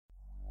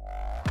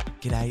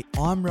G'day,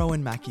 I'm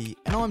Rowan Mackey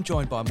and I'm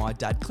joined by my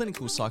dad,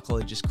 clinical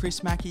psychologist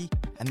Chris Mackey,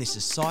 and this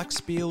is Psych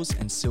Spiels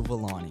and Silver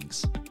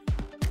Linings.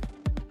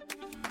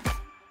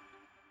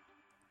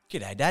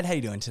 G'day Dad, how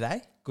you doing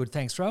today? Good,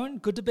 thanks Rowan.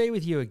 Good to be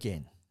with you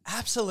again.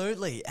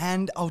 Absolutely,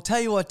 and I'll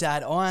tell you what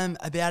Dad, I'm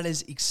about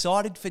as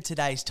excited for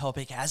today's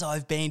topic as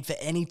I've been for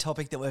any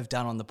topic that we've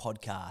done on the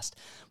podcast.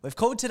 We've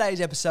called today's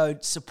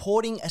episode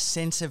Supporting a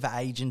Sense of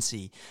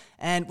Agency,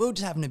 and we're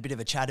just having a bit of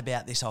a chat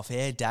about this off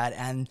air, Dad,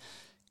 and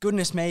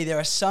goodness me, there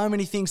are so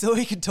many things that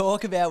we could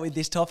talk about with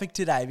this topic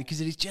today because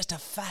it is just a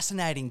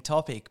fascinating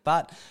topic.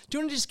 But do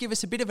you want to just give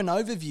us a bit of an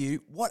overview?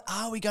 What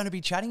are we going to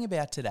be chatting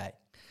about today?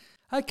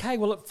 Okay,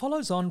 well, it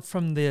follows on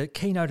from the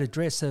keynote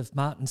address of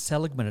Martin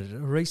Seligman at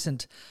a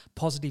recent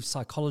Positive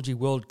Psychology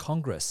World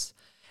Congress.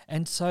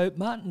 And so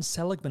Martin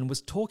Seligman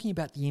was talking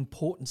about the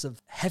importance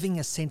of having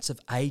a sense of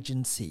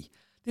agency.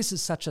 This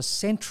is such a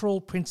central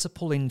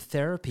principle in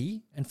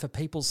therapy and for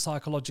people's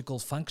psychological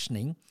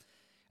functioning.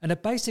 And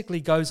it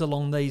basically goes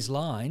along these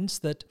lines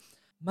that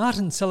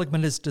Martin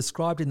Seligman has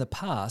described in the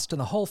past, and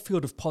the whole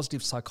field of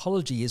positive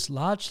psychology is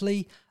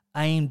largely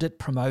aimed at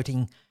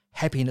promoting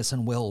happiness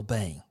and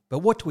well-being. But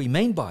what do we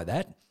mean by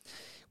that?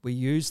 We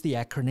use the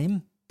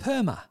acronym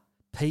PERMA,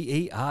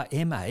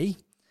 P-E-R-M-A.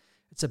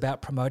 It's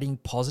about promoting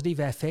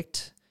positive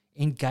affect,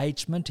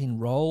 engagement in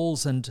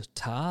roles and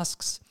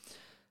tasks,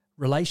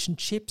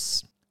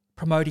 relationships,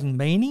 promoting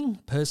meaning,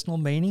 personal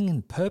meaning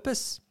and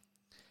purpose,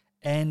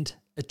 and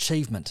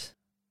achievement.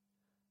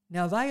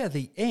 Now, they are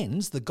the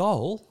ends, the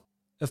goal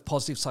of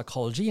positive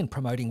psychology and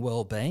promoting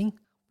well-being.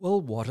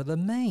 Well, what are the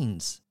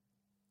means?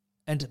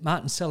 And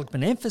Martin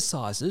Seligman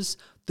emphasises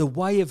the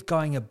way of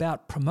going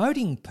about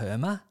promoting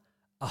PERMA,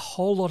 a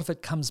whole lot of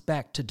it comes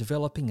back to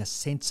developing a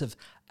sense of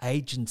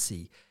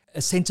agency,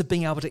 a sense of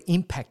being able to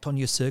impact on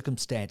your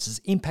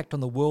circumstances, impact on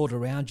the world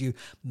around you,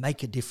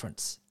 make a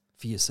difference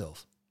for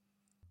yourself.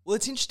 Well,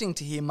 it's interesting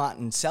to hear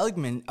Martin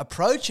Seligman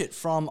approach it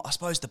from, I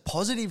suppose, the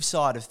positive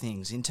side of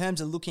things in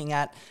terms of looking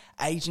at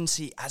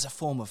agency as a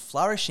form of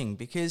flourishing,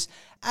 because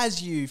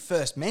as you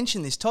first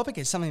mentioned, this topic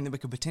is something that we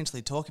could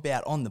potentially talk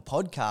about on the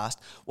podcast.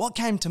 What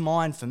came to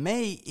mind for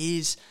me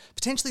is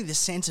potentially the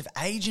sense of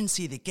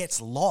agency that gets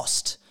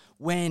lost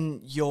when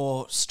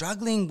you're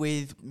struggling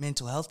with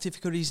mental health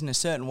difficulties in a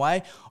certain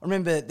way. I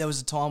remember there was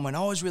a time when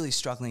I was really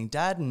struggling,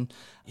 Dad, and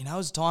it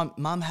was a time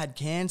Mum had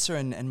cancer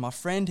and my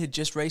friend had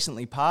just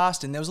recently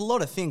passed, and there was a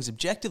lot of things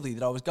objectively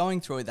that I was going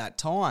through at that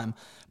time.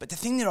 But the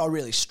thing that I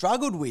really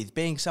struggled with,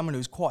 being someone who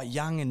was quite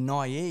young and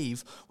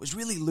naive, was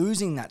really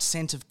losing that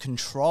sense of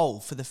control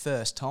for the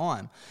first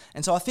time.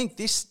 And so I think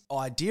this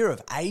idea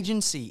of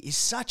agency is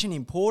such an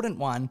important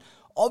one,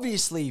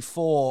 obviously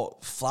for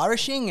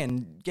flourishing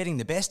and getting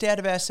the best out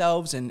of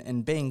ourselves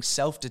and being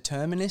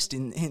self-determinist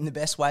in the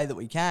best way that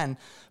we can,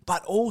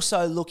 but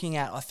also looking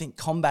at, I think,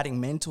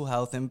 combating mental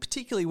health, and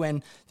particularly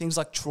when things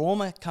like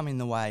trauma come in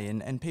the way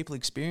and people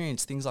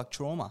experience things like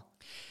trauma.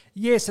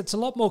 Yes, it's a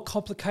lot more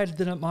complicated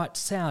than it might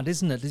sound,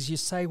 isn't it? As you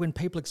say, when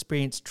people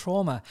experience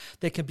trauma,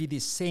 there can be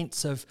this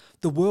sense of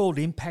the world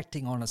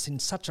impacting on us in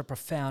such a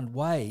profound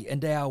way,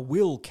 and our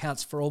will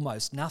counts for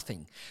almost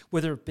nothing.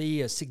 Whether it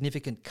be a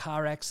significant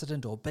car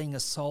accident or being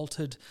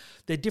assaulted,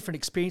 there are different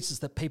experiences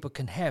that people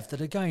can have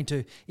that are going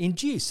to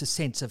induce a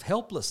sense of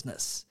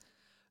helplessness.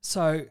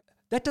 So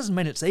that doesn't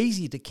mean it's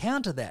easy to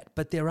counter that,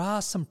 but there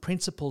are some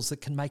principles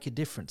that can make a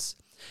difference.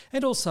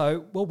 And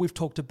also, well, we've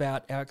talked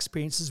about our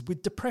experiences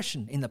with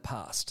depression in the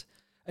past.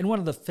 And one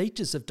of the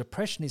features of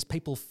depression is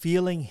people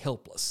feeling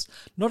helpless.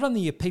 Not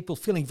only are people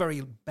feeling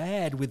very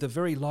bad with a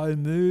very low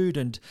mood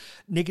and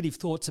negative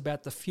thoughts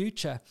about the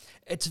future,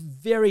 it's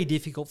very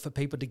difficult for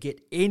people to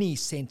get any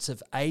sense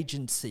of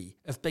agency,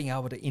 of being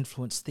able to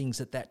influence things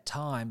at that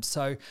time.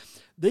 So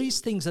these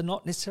things are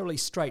not necessarily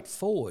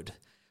straightforward.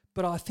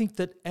 But I think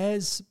that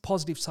as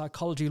positive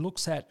psychology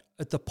looks at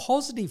the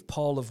positive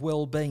pole of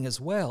well-being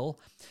as well,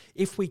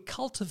 if we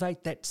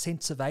cultivate that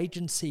sense of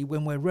agency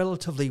when we're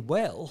relatively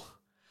well,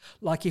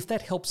 like if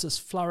that helps us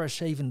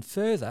flourish even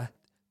further,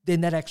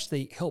 then that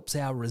actually helps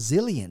our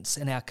resilience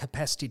and our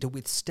capacity to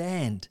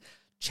withstand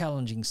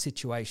challenging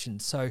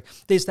situations. So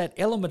there's that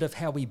element of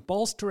how we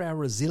bolster our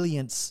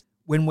resilience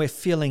when we're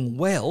feeling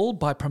well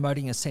by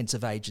promoting a sense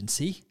of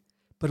agency,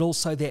 but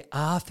also there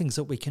are things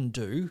that we can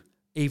do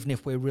even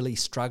if we're really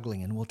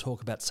struggling, and we'll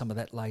talk about some of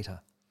that later.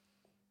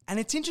 And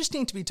it's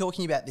interesting to be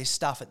talking about this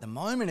stuff at the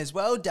moment as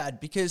well, Dad,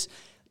 because,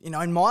 in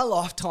my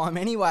lifetime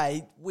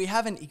anyway, we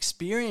haven't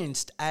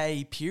experienced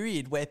a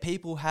period where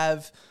people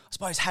have, I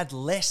suppose, had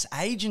less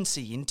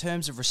agency in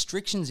terms of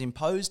restrictions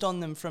imposed on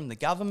them from the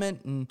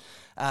government, and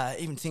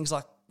even things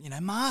like,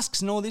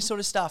 masks and all this sort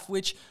of stuff,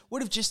 which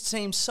would have just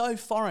seemed so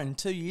foreign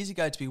 2 years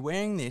ago to be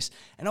wearing this.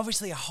 And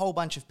obviously a whole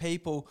bunch of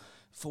people,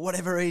 for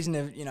whatever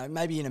reason,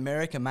 maybe in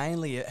America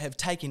mainly, have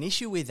taken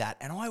issue with that.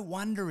 And I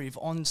wonder if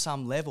on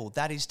some level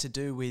that is to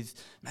do with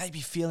maybe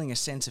feeling a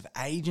sense of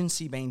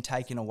agency being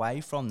taken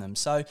away from them.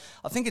 So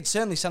I think it's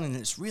certainly something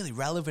that's really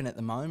relevant at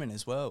the moment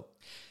as well.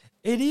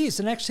 It is.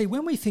 And actually,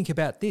 when we think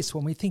about this,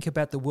 when we think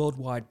about the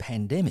worldwide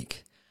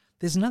pandemic,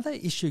 There's another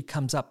issue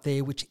comes up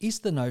there, which is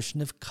the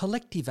notion of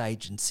collective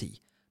agency,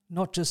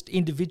 not just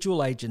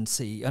individual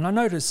agency. And I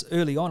noticed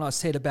early on I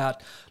said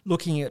about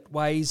looking at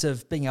ways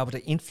of being able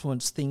to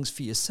influence things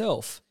for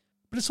yourself,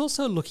 but it's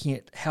also looking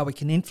at how we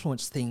can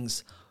influence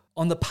things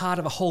on the part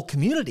of a whole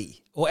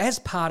community or as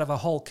part of a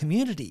whole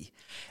community.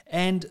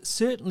 And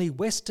certainly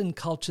Western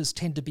cultures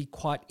tend to be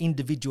quite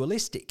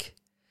individualistic,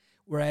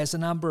 whereas a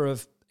number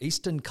of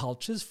Eastern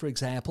cultures, for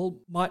example,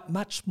 might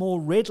much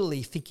more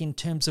readily think in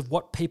terms of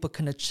what people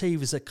can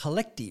achieve as a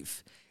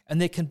collective.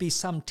 And there can be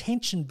some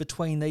tension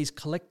between these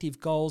collective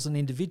goals and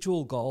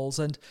individual goals.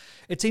 And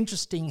it's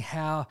interesting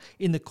how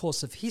in the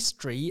course of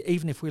history,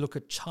 even if we look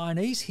at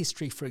Chinese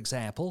history, for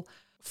example,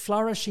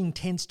 flourishing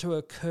tends to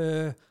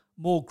occur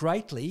more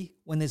greatly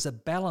when there's a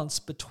balance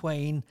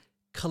between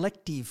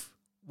collective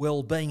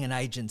well-being and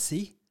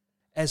agency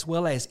as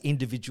well as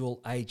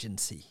individual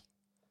agency.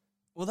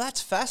 Well,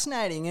 that's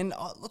fascinating. And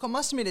look, I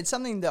must admit, it's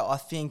something that I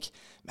think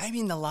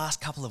maybe in the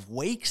last couple of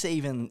weeks,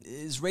 even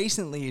as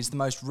recently as the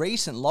most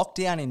recent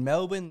lockdown in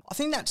Melbourne, I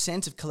think that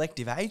sense of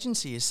collective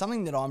agency is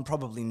something that I'm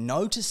probably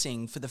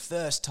noticing for the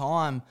first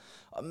time,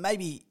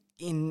 maybe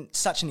in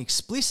such an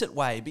explicit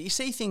way. But you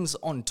see things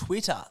on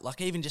Twitter,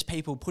 like even just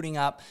people putting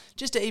up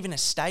just even a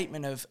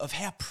statement of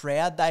how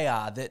proud they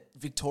are that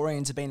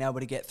Victorians have been able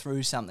to get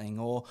through something,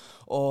 or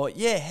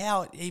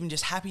how even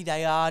just happy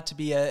they are to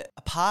be a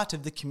part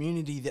of the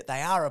community that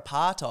they are a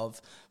part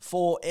of,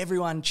 for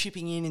everyone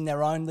chipping in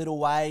their own little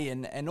way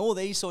and all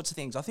these sorts of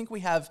things. I think we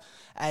have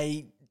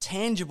a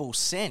tangible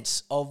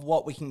sense of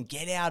what we can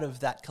get out of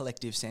that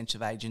collective sense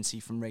of agency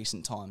from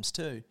recent times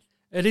too.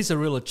 It is a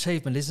real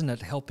achievement, isn't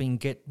it, helping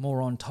get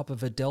more on top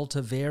of a Delta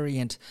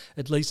variant,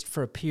 at least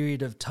for a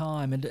period of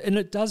time. And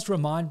it does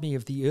remind me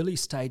of the early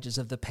stages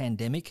of the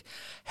pandemic,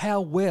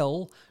 how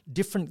well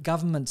different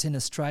governments in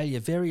Australia,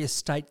 various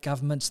state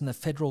governments and the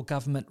federal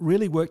government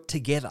really worked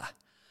together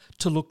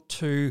to look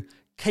to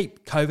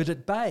keep COVID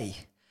at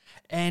bay.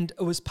 And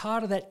it was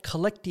part of that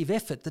collective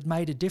effort that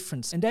made a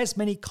difference. And as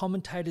many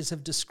commentators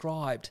have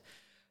described,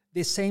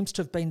 there seems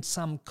to have been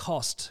some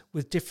cost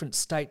with different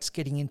states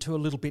getting into a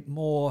little bit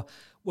more,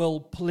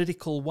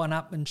 political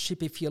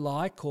one-upmanship, if you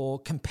like,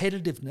 or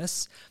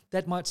competitiveness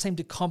that might seem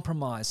to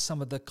compromise some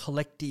of the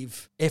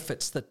collective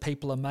efforts that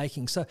people are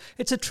making. So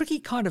it's a tricky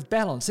kind of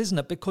balance, isn't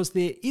it? Because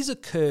there is a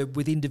curb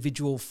with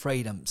individual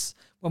freedoms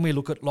when we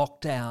look at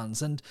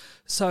lockdowns. And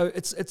so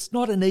it's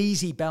not an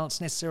easy balance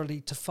necessarily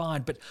to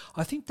find. But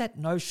I think that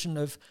notion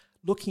of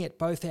looking at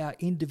both our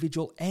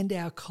individual and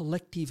our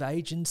collective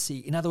agency.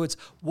 In other words,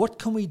 what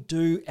can we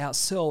do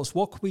ourselves?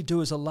 What can we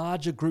do as a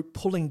larger group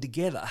pulling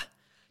together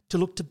to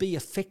look to be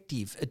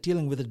effective at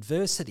dealing with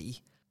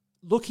adversity?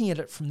 Looking at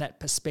it from that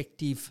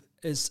perspective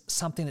is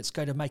something that's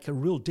going to make a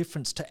real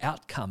difference to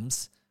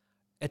outcomes.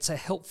 It's a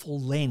helpful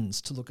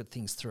lens to look at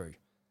things through.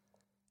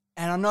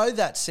 And I know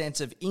that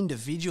sense of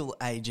individual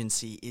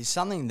agency is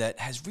something that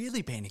has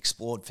really been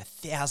explored for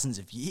thousands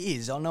of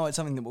years. I know it's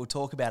something that we'll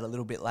talk about a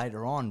little bit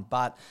later on,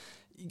 but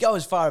you go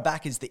as far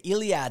back as the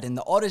Iliad and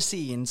the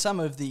Odyssey, and some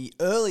of the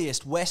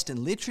earliest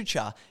Western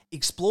literature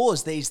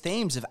explores these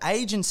themes of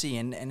agency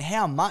and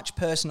how much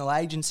personal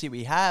agency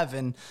we have.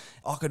 And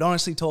I could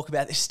honestly talk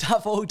about this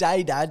stuff all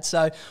day, Dad,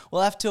 so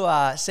we'll have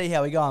to see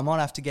how we go. I might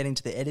have to get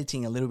into the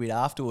editing a little bit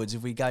afterwards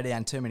if we go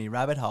down too many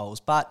rabbit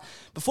holes. But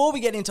before we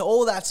get into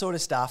all that sort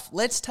of stuff,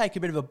 let's take a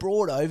bit of a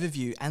broad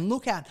overview and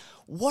look at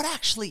what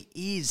actually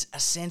is a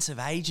sense of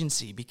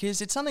agency,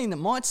 because it's something that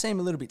might seem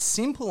a little bit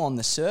simple on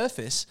the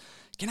surface,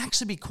 can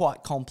actually be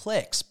quite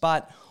complex.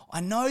 But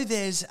I know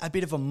there's a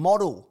bit of a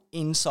model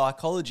in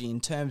psychology in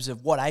terms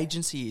of what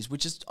agency is,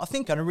 which is, I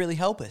think, going to really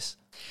help us.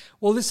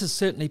 Well, this is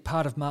certainly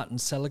part of Martin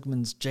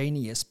Seligman's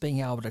genius,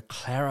 being able to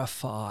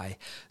clarify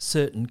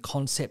certain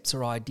concepts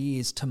or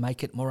ideas to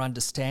make it more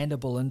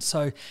understandable. And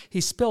so he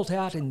spelt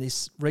out in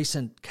this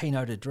recent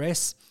keynote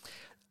address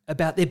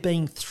about there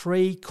being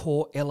three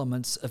core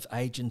elements of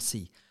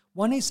agency.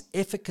 One is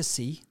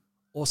efficacy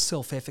or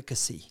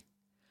self-efficacy.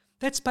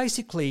 That's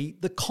basically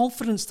the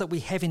confidence that we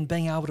have in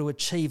being able to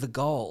achieve a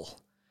goal.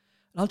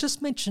 And I'll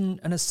just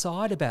mention an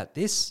aside about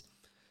this.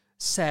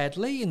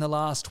 Sadly, in the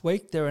last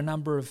week, there are a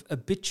number of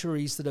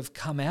obituaries that have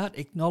come out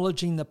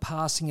acknowledging the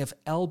passing of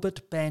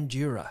Albert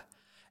Bandura.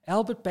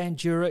 Albert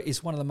Bandura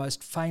is one of the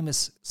most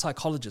famous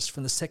psychologists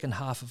from the second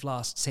half of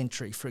last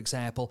century, for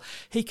example.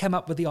 He came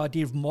up with the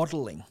idea of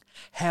modelling,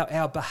 how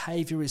our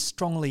behaviour is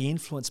strongly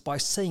influenced by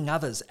seeing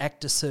others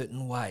act a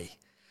certain way.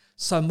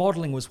 So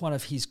modelling was one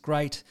of his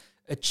great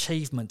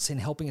achievements in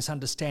helping us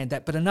understand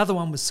that. But another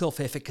one was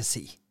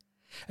self-efficacy.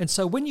 And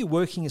so when you're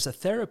working as a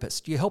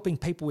therapist, you're helping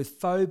people with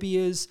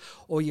phobias,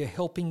 or you're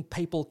helping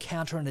people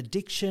counter an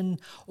addiction,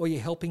 or you're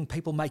helping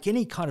people make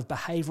any kind of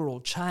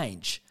behavioural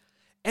change.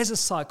 As a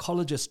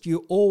psychologist,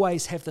 you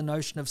always have the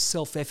notion of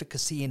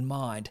self-efficacy in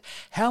mind.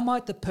 How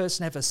might the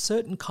person have a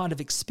certain kind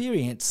of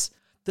experience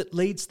that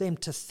leads them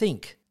to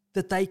think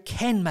that they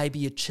can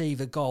maybe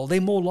achieve a goal? They're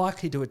more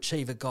likely to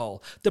achieve a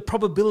goal. The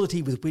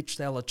probability with which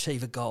they'll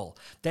achieve a goal,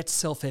 that's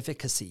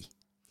self-efficacy.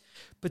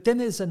 But then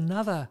there's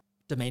another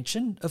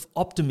dimension of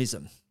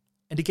optimism.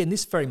 And again,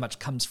 this very much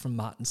comes from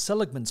Martin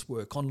Seligman's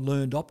work on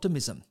learned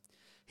optimism.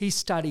 He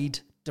studied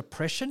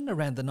depression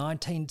around the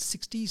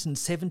 1960s and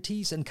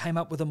 70s and came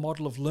up with a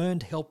model of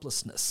learned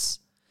helplessness.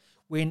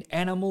 When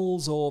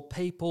animals or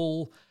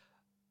people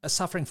are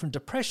suffering from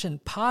depression,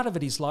 part of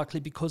it is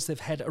likely because they've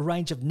had a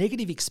range of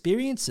negative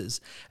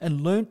experiences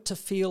and learnt to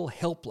feel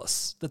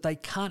helpless, that they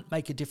can't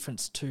make a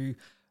difference to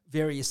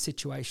various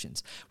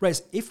situations.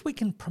 Whereas if we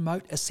can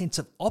promote a sense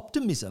of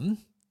optimism,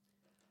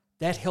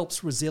 that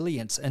helps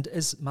resilience. And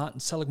as Martin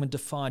Seligman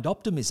defined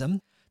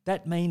optimism,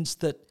 that means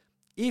that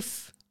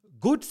if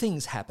good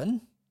things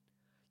happen,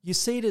 you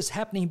see it as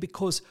happening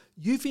because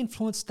you've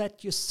influenced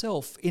that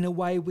yourself in a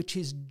way which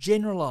is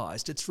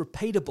generalised, it's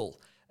repeatable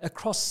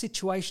across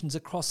situations,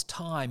 across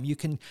time. You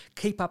can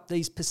keep up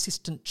these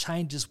persistent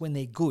changes when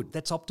they're good.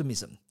 That's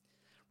optimism.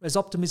 Whereas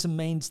optimism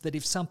means that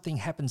if something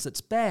happens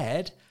that's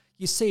bad,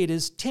 you see it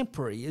as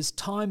temporary, as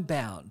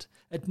time-bound.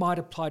 It might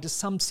apply to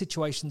some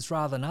situations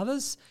rather than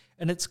others,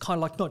 and it's kind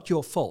of like not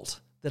your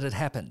fault that it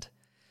happened.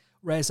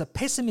 Whereas a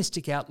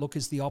pessimistic outlook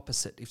is the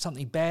opposite. If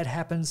something bad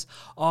happens,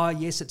 oh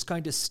yes, it's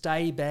going to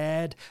stay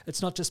bad.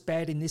 It's not just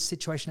bad in this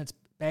situation, it's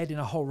bad in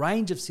a whole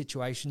range of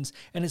situations,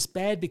 and it's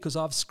bad because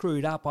I've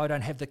screwed up, I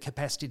don't have the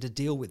capacity to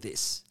deal with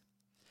this.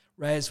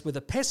 Whereas with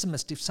a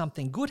pessimist, if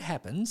something good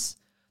happens,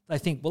 they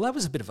think, well, that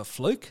was a bit of a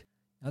fluke.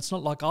 It's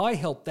not like I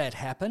helped that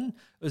happen.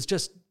 It was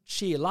just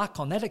sheer luck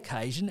on that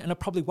occasion, and it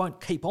probably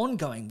won't keep on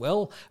going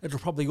well. It'll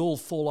probably all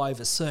fall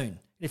over soon.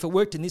 If it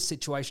worked in this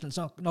situation, it's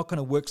not going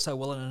to work so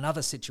well in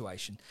another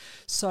situation.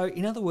 So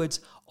in other words,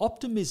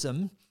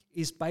 optimism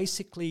is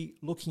basically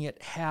looking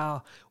at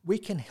how we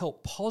can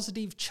help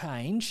positive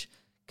change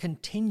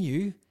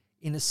continue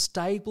in a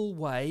stable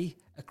way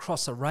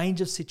across a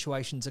range of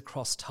situations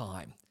across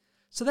time.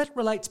 So that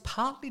relates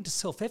partly to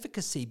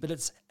self-efficacy, but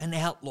it's an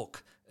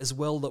outlook as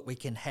well that we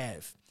can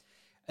have.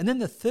 And then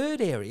the third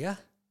area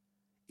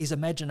is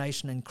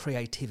imagination and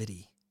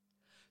creativity.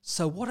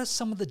 So what are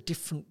some of the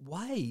different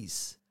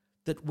ways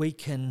that we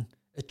can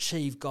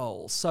achieve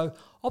goals? So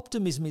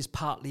optimism is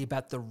partly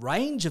about the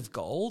range of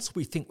goals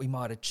we think we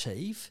might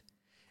achieve,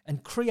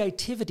 and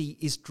creativity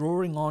is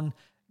drawing on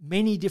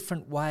many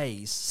different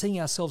ways,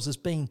 seeing ourselves as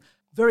being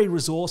very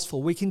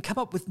resourceful. We can come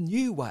up with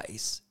new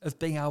ways of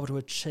being able to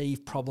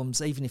achieve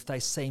problems, even if they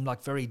seem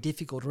like very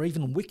difficult or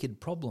even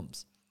wicked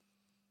problems.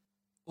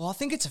 Well, I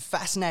think it's a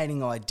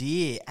fascinating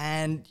idea,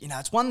 and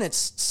it's one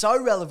that's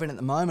so relevant at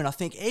the moment, I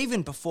think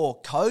even before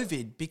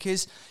COVID,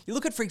 because you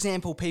look at, for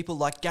example, people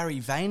like Gary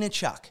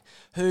Vaynerchuk,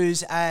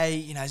 who's he's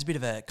a bit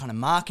of a kind of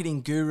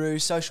marketing guru,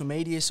 social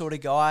media sort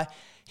of guy.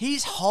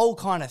 His whole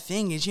kind of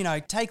thing is,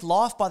 take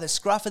life by the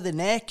scruff of the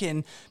neck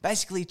and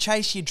basically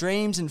chase your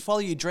dreams and follow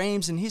your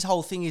dreams. And his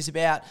whole thing is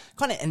about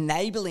kind of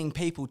enabling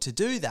people to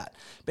do that.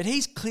 But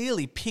he's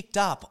clearly picked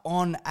up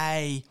on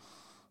a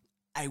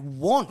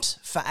want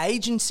for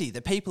agency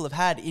that people have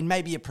had in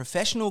maybe a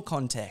professional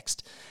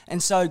context.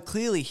 And so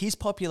clearly his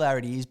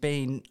popularity has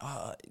been,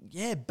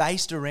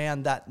 based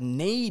around that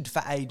need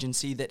for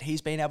agency that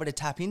he's been able to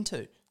tap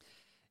into.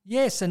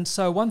 Yes, and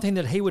so one thing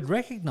that he would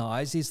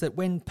recognise is that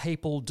when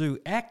people do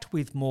act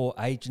with more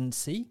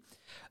agency,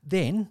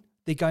 then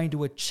they're going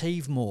to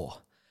achieve more.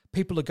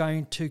 People are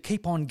going to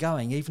keep on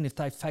going even if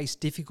they face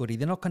difficulty.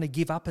 They're not going to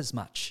give up as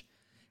much.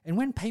 And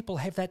when people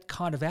have that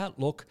kind of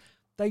outlook,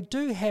 they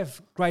do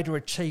have greater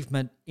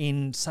achievement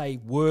in,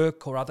 say,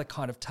 work or other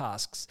kind of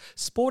tasks.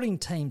 Sporting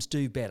teams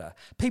do better.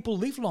 People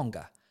live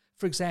longer.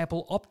 For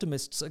example,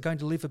 optimists are going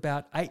to live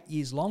about 8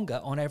 years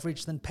longer on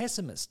average than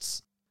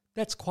pessimists.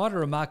 That's quite a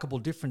remarkable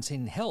difference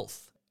in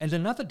health. And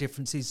another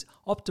difference is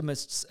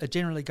optimists are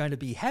generally going to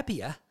be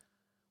happier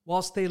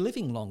whilst they're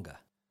living longer.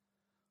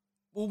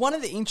 Well, one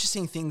of the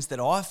interesting things that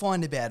I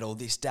find about all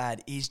this,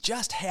 Dad, is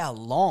just how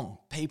long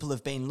people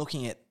have been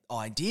looking at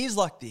ideas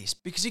like this,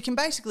 because you can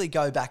basically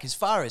go back as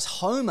far as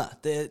Homer,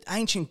 the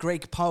ancient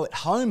Greek poet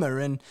Homer,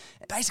 and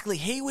basically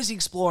he was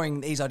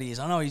exploring these ideas.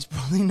 I know he's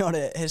probably not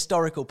a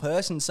historical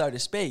person, so to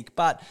speak,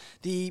 but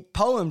the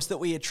poems that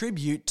we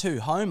attribute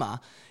to Homer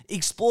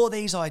explore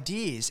these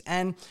ideas,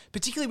 and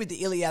particularly with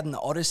the Iliad and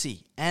the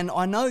Odyssey. And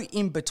I know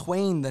in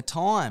between the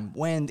time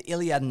when the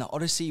Iliad and the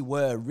Odyssey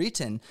were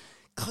written,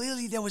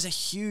 clearly there was a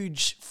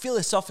huge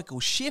philosophical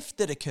shift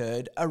that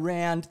occurred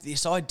around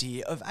this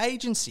idea of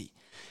agency.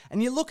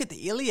 And you look at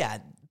the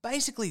Iliad,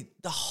 basically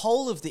the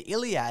whole of the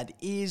Iliad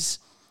is,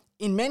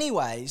 in many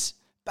ways,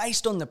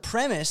 based on the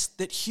premise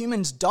that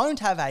humans don't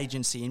have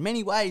agency. In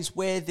many ways,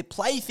 we're the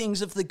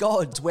playthings of the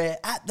gods. We're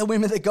at the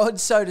whim of the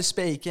gods, so to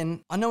speak.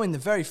 And I know in the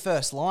very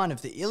first line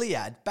of the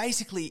Iliad,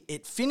 basically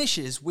it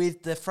finishes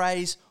with the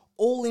phrase,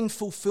 all in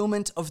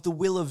fulfillment of the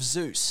will of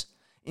Zeus.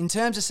 In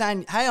terms of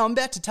saying, hey, I'm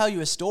about to tell you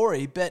a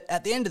story, but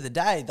at the end of the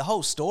day, the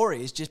whole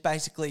story is just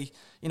basically,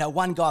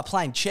 one guy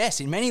playing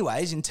chess in many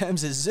ways in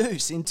terms of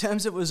Zeus, in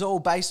terms of it was all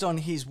based on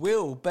his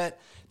will. But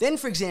then,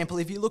 for example,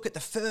 if you look at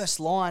the first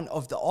line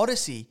of the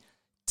Odyssey,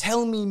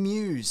 tell me,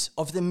 muse,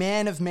 of the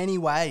man of many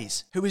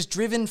ways, who has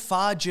driven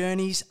far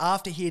journeys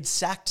after he had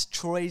sacked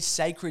Troy's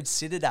sacred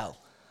citadel.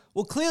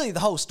 Well, clearly the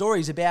whole story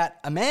is about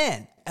a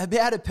man,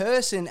 about a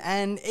person,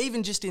 and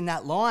even just in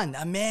that line,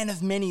 a man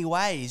of many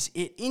ways,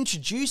 it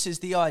introduces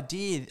the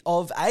idea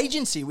of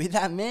agency with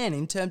that man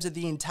in terms of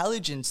the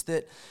intelligence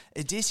that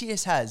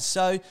Odysseus has.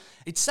 So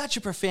it's such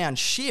a profound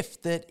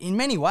shift that in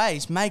many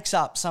ways makes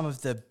up some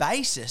of the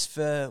basis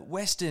for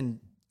Western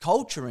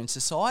culture and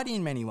society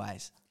in many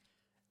ways.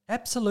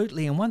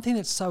 Absolutely. And one thing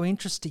that's so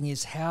interesting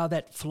is how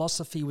that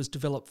philosophy was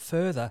developed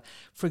further,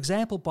 for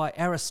example, by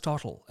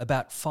Aristotle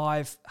about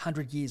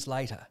 500 years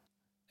later.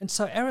 And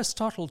so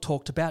Aristotle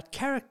talked about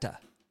character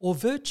or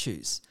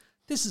virtues.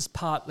 This is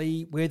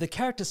partly where the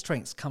character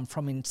strengths come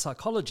from in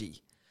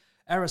psychology.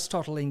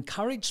 Aristotle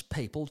encouraged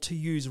people to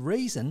use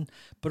reason,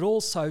 but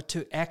also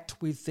to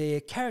act with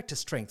their character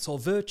strengths or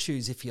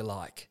virtues, if you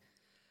like.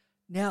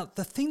 Now,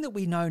 the thing that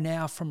we know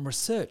now from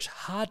research,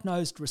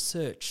 hard-nosed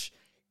research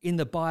in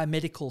the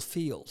biomedical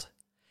field,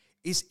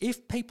 is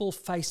if people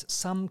face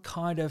some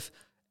kind of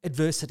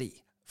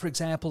adversity, for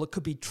example, it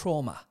could be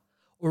trauma,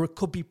 or it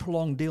could be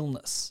prolonged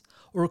illness,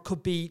 or it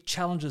could be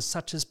challenges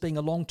such as being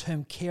a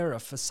long-term carer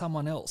for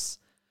someone else,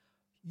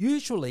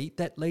 usually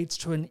that leads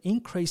to an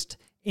increased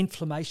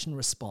inflammation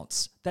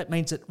response. That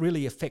means it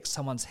really affects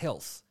someone's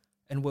health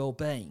and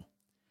well-being.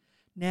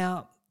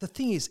 Now, the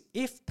thing is,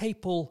 if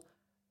people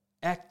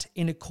act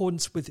in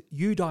accordance with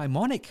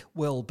eudaimonic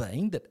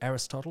well-being that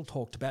Aristotle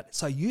talked about.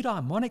 So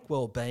eudaimonic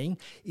well-being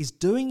is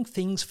doing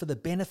things for the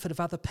benefit of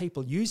other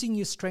people, using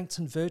your strengths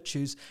and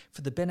virtues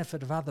for the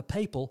benefit of other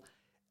people.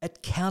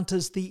 It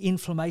counters the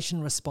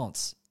inflammation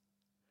response.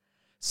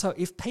 So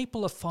if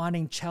people are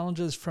finding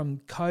challenges from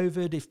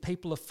COVID, if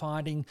people are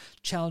finding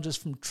challenges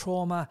from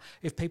trauma,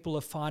 if people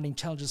are finding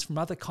challenges from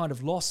other kind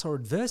of loss or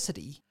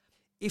adversity,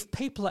 if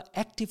people are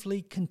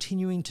actively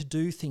continuing to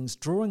do things,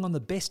 drawing on the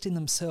best in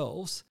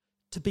themselves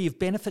to be of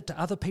benefit to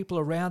other people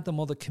around them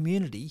or the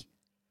community,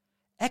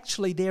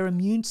 actually their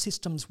immune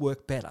systems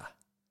work better.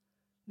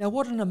 Now,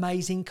 what an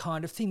amazing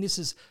kind of thing. This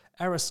is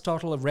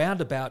Aristotle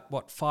around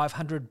about,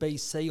 500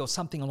 BC or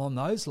something along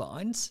those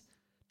lines,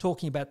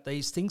 talking about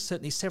these things,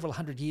 certainly several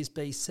hundred years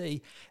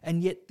BC,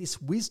 and yet this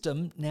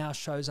wisdom now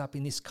shows up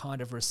in this kind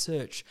of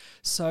research.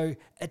 So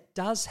it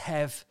does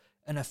have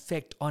an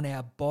effect on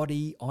our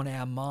body, on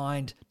our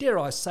mind, dare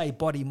I say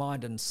body,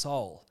 mind and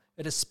soul.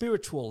 At a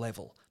spiritual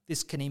level,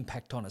 this can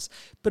impact on us.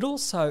 But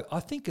also, I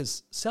think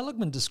as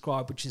Seligman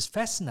described, which is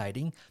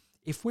fascinating,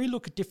 if we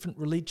look at different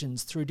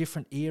religions through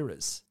different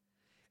eras,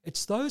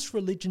 it's those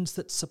religions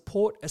that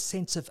support a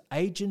sense of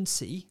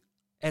agency,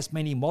 as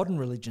many modern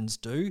religions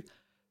do,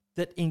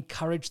 that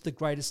encourage the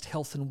greatest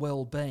health and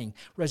well-being.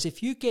 Whereas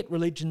if you get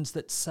religions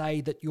that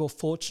say that your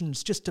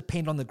fortunes just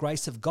depend on the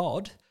grace of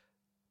God,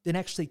 then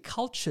actually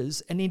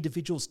cultures and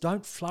individuals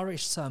don't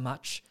flourish so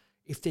much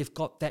if they've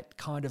got that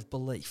kind of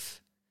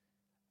belief.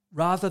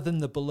 Rather than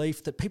the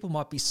belief that people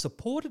might be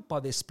supported by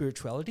their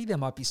spirituality, they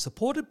might be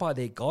supported by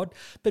their God,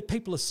 but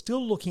people are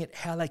still looking at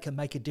how they can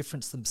make a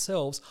difference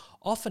themselves,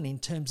 often in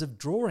terms of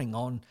drawing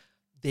on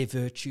their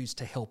virtues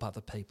to help other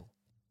people.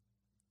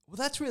 Well,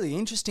 that's really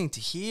interesting to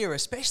hear,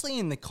 especially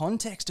in the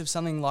context of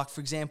something like,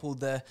 for example,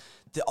 the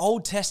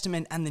Old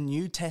Testament and the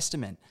New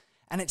Testament.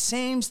 And it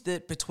seems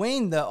that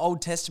between the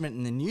Old Testament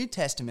and the New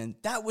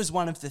Testament, that was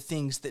one of the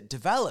things that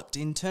developed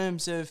in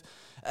terms of,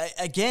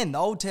 again, the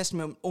Old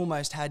Testament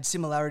almost had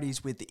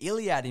similarities with the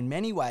Iliad in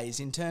many ways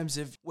in terms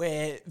of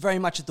we're very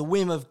much at the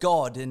whim of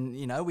God and,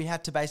 we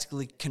had to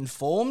basically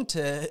conform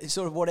to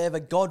sort of whatever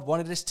God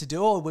wanted us to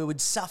do, or we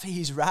would suffer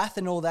his wrath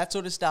and all that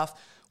sort of stuff.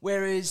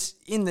 Whereas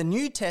in the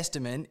New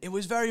Testament, it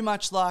was very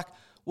much like,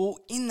 well,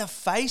 in the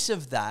face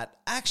of that,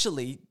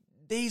 actually,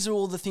 these are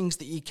all the things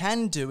that you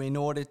can do in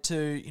order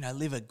to,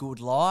 live a good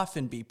life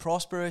and be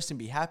prosperous and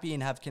be happy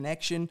and have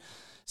connection.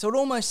 So it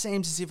almost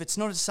seems as if it's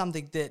not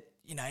something that,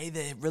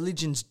 either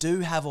religions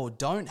do have or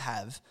don't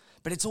have,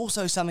 but it's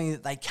also something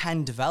that they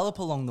can develop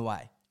along the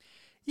way.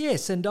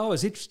 Yes, and I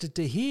was interested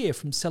to hear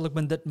from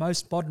Seligman that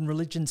most modern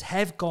religions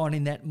have gone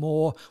in that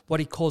more, what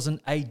he calls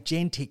an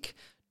agentic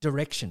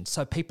direction,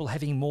 so people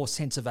having more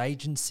sense of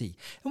agency.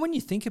 And when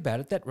you think about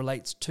it, that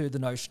relates to the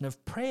notion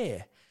of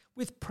prayer.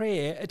 With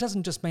prayer, it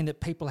doesn't just mean that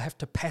people have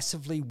to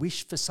passively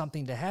wish for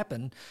something to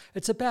happen.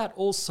 It's about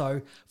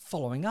also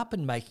following up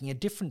and making a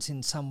difference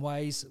in some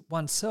ways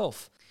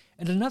oneself.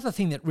 And another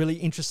thing that really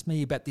interests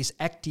me about this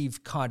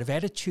active kind of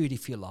attitude,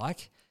 if you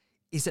like,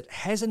 is it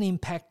has an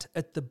impact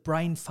at the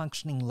brain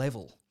functioning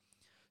level.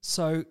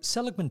 So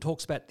Seligman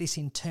talks about this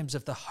in terms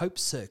of the hope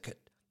circuit,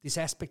 this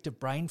aspect of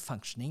brain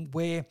functioning,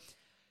 where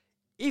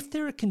if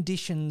there are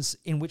conditions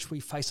in which we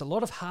face a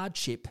lot of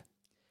hardship,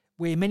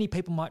 where many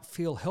people might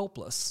feel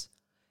helpless,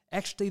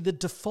 actually the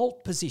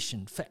default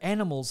position for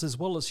animals as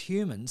well as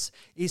humans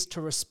is to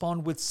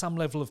respond with some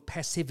level of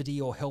passivity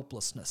or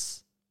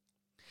helplessness.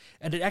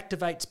 And it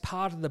activates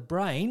part of the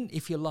brain,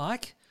 if you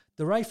like,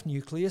 the Rafe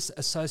nucleus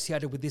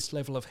associated with this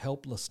level of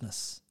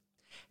helplessness.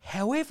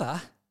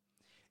 However,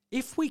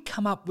 if we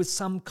come up with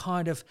some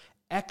kind of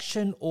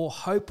action or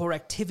hope or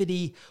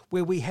activity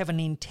where we have an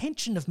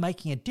intention of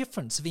making a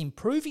difference, of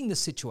improving the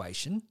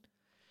situation,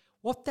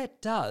 what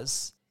that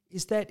does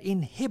is that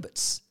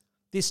inhibits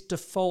this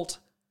default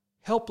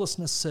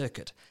helplessness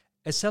circuit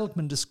as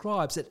Seligman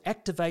describes, it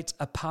activates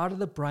a part of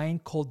the brain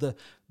called the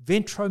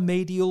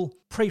ventromedial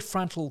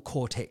prefrontal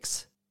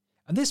cortex.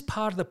 And this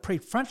part of the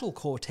prefrontal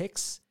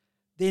cortex,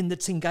 then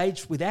that's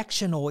engaged with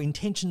action or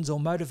intentions or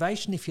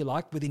motivation, if you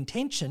like, with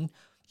intention,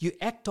 you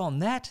act on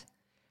that,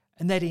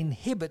 and that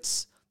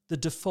inhibits the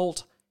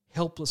default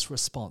helpless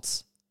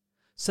response.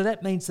 So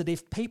that means that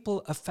if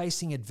people are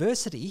facing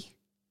adversity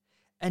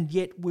and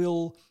yet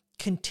will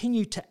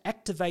continue to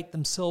activate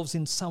themselves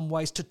in some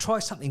ways to try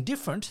something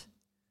different,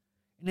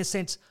 in a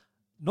sense,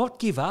 not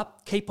give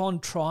up, keep on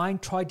trying,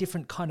 try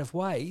different kind of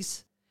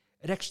ways,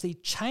 it actually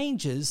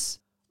changes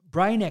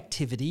brain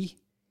activity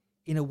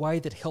in a way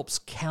that helps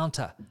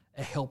counter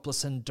a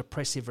helpless and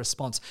depressive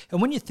response.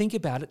 And when you think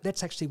about it,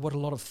 that's actually what a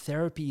lot of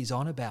therapy is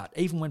on about.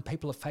 Even when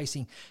people are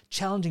facing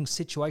challenging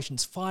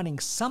situations, finding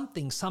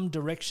something, some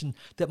direction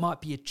that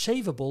might be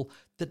achievable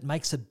that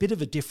makes a bit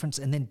of a difference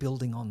and then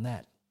building on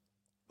that.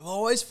 I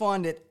always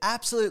find it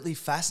absolutely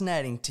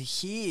fascinating to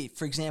hear,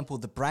 for example,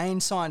 the brain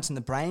science and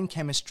the brain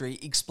chemistry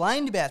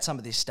explained about some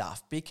of this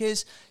stuff,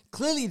 because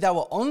clearly they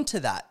were onto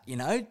that,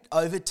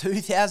 over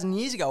 2,000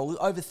 years ago,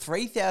 over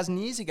 3,000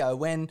 years ago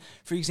when,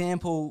 for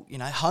example,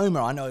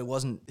 Homer, I know he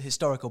wasn't a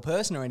historical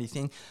person or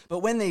anything, but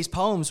when these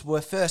poems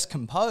were first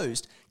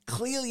composed,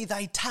 clearly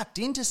they tapped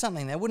into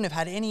something. They wouldn't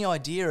have had any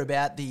idea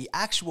about the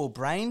actual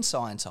brain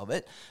science of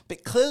it,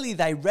 but clearly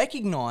they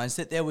recognised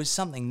that there was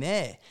something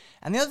there.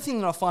 And the other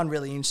thing that I find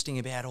really interesting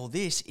about all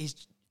this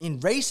is, in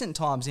recent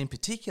times in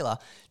particular,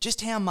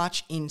 just how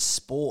much in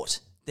sport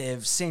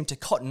they've seemed to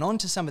cotton on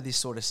to some of this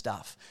sort of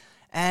stuff.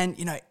 And,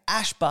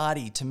 Ash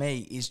Barty to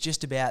me is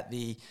just about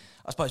the,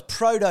 I suppose,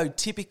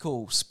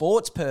 prototypical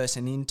sports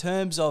person in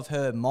terms of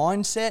her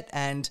mindset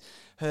and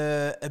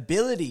her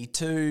ability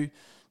to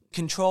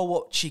control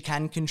what she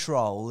can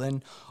control.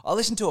 And I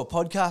listened to a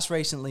podcast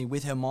recently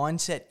with her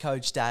mindset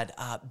coach dad.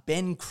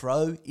 Ben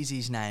Crow is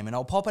his name, and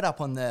I'll pop it up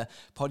on the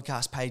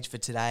podcast page for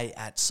today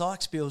at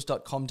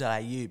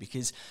sykesbills.com.au,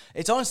 because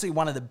it's honestly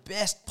one of the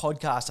best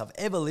podcasts I've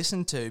ever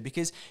listened to,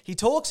 because he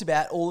talks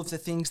about all of the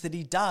things that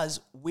he does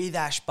with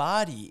Ash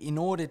Barty in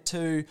order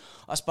to,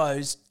 I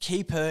suppose,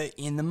 keep her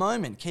in the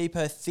moment, keep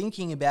her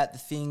thinking about the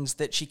things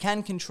that she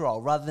can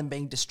control rather than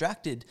being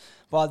distracted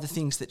by the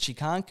things that she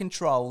can't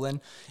control.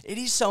 And it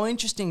is so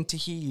interesting to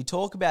hear you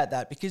talk about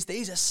that, because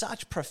these are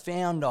such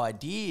profound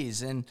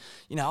ideas. And,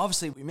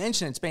 obviously we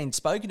mentioned it's been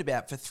spoken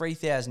about for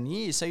 3,000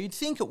 years. So you'd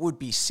think it would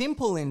be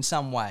simple in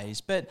some ways,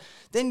 but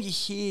then you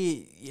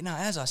hear,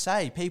 as I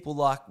say, people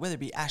like, whether it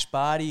be Ash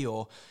Barty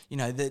or,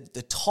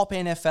 the top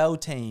NFL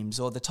teams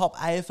or the top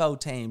AFL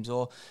teams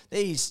or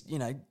these,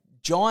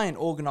 giant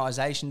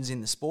organisations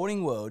in the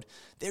sporting world,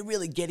 they're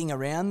really getting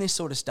around this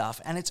sort of stuff.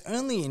 And it's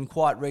only in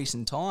quite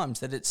recent times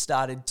that it's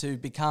started to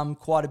become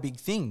quite a big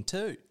thing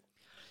too.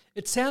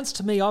 It sounds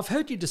to me, I've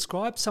heard you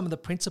describe some of the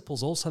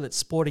principles also that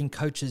sporting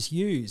coaches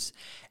use.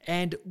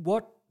 And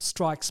what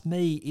strikes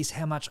me is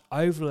how much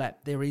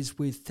overlap there is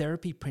with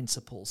therapy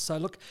principles. So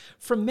look,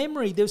 from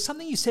memory, there was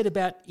something you said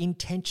about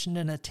intention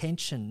and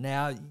attention.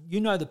 Now, you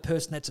know the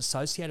person that's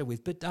associated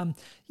with, but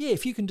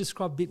if you can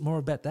describe a bit more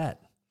about that.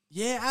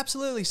 Yeah,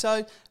 absolutely.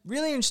 So,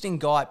 really interesting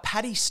guy.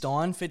 Paddy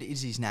Steinford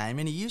is his name,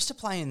 and he used to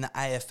play in the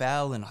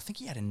AFL, and I think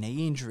he had a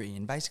knee injury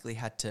and basically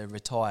had to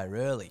retire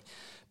early.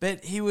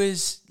 But he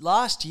was,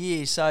 last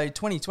year, so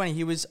 2020,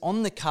 he was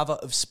on the cover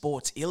of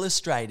Sports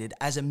Illustrated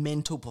as a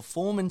mental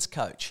performance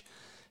coach.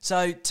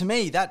 So, to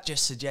me, that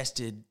just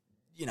suggested,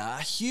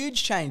 a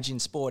huge change in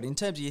sport. In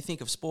terms of, you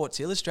think of Sports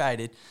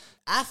Illustrated,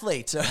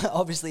 athletes are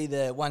obviously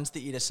the ones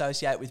that you'd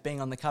associate with being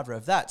on the cover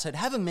of that. So, to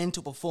have a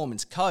mental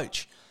performance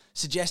coach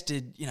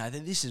suggested,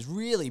 that this has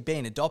really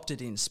been adopted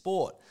in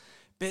sport.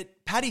 But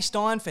Paddy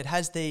Steinford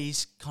has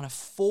these kind of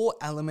 4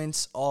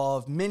 elements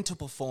of mental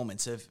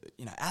performance, of,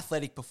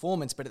 athletic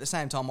performance, but at the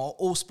same time,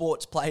 all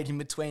sports played in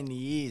between the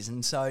years.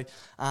 And so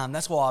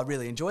that's why I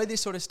really enjoy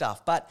this sort of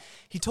stuff. But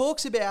he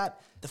talks about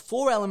the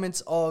 4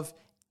 elements of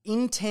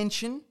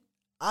intention,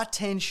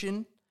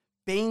 attention,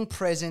 being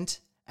present,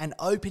 and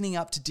opening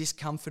up to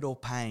discomfort or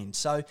pain.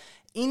 So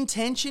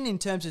intention, in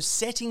terms of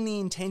setting the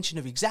intention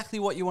of exactly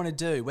what you want to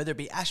do, whether it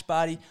be Ash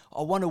Barty,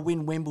 I want to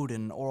win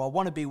Wimbledon, or I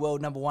want to be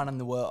world number 1 in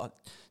the world.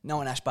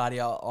 Knowing Ash Barty,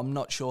 I'm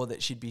not sure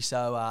that she'd be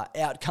so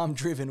outcome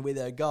driven with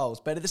her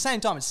goals. But at the same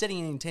time, it's setting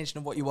an intention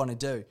of what you want to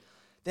do.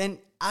 Then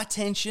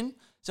attention.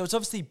 So it's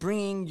obviously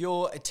bringing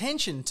your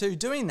attention to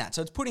doing that.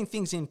 So it's putting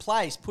things in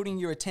place, putting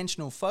your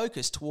attentional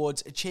focus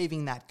towards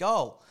achieving that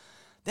goal.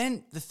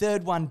 Then the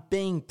third one,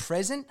 being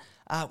present,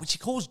 which he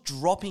calls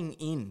dropping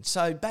in.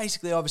 So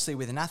basically, obviously,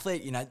 with an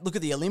athlete, look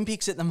at the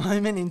Olympics at the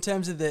moment in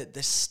terms of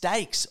the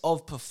stakes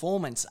of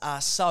performance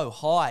are so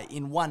high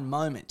in one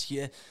moment.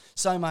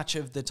 So much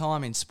of the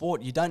time in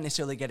sport, you don't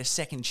necessarily get a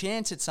second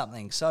chance at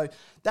something. So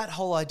that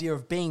whole idea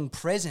of being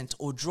present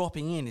or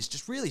dropping in is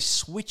just really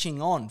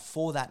switching on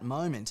for that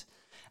moment.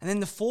 And then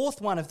the fourth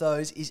one of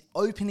those is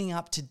opening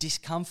up to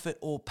discomfort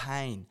or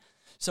pain.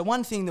 So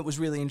one thing that was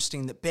really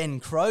interesting that Ben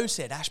Crow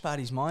said, Ash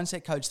Barty's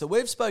mindset coach, that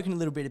we've spoken a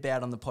little bit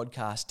about on the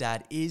podcast,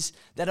 Dad, is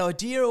that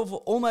idea of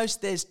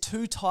almost there's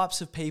 2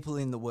 types of people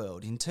in the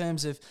world in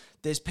terms of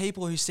There's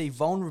people who see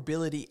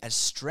vulnerability as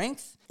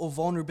strength or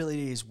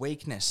vulnerability as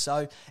weakness.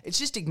 So it's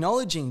just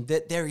acknowledging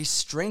that there is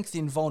strength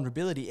in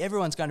vulnerability.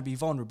 Everyone's going to be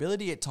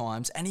vulnerability at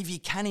times. And if you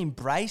can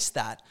embrace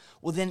that,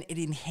 well, then it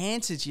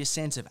enhances your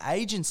sense of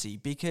agency,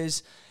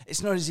 because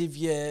it's not as if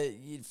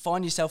you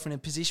find yourself in a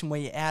position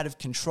where you're out of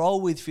control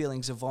with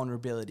feelings of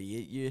vulnerability.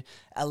 You're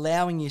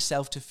allowing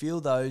yourself to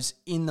feel those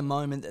in the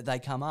moment that they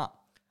come up.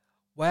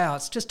 Wow,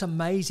 it's just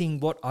amazing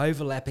what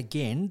overlap,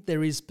 again,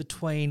 there is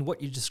between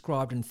what you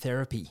described in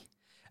therapy.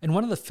 And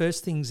one of the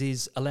first things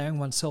is allowing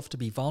oneself to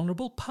be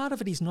vulnerable. Part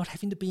of it is not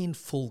having to be in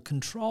full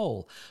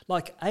control.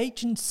 Like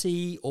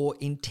agency or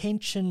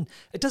intention,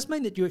 it doesn't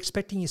mean that you're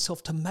expecting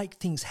yourself to make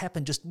things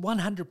happen just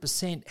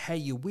 100% how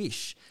you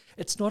wish.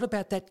 It's not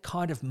about that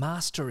kind of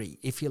mastery,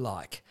 if you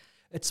like.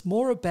 It's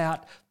more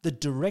about the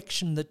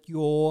direction that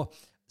you're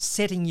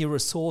setting your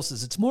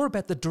resources. It's more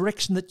about the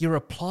direction that you're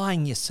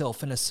applying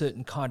yourself in a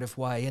certain kind of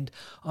way. And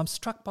I'm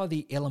struck by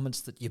the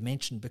elements that you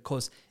mentioned,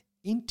 because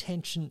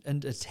intention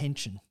and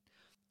attention.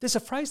 There's a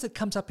phrase that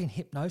comes up in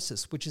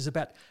hypnosis, which is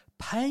about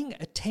paying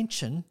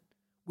attention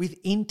with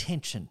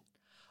intention.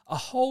 A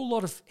whole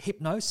lot of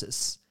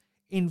hypnosis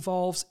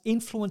involves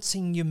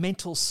influencing your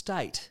mental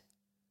state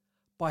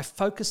by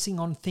focusing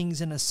on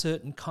things in a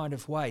certain kind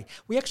of way.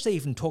 We actually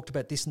even talked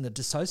about this in the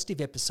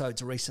dissociative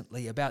episodes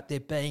recently, about there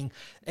being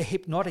a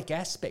hypnotic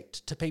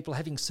aspect to people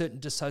having certain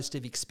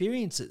dissociative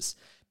experiences,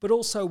 but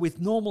also with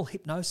normal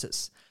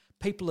hypnosis.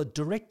 People are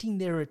directing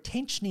their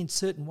attention in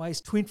certain ways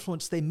to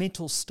influence their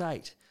mental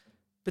state.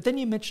 But then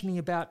you're mentioning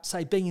about,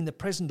 say, being in the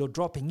present or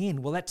dropping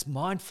in. Well, that's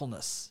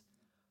mindfulness.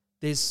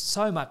 There's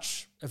so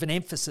much of an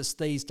emphasis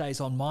these days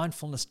on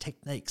mindfulness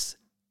techniques.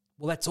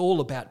 Well, that's all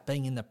about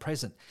being in the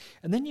present.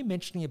 And then you're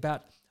mentioning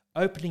about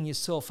opening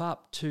yourself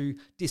up to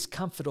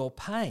discomfort or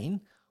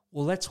pain.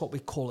 Well, that's what we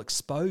call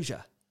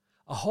exposure.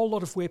 A whole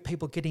lot of where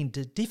people get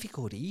into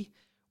difficulty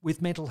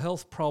with mental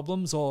health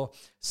problems, or,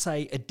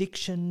 say,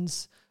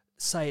 addictions,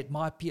 say it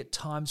might be at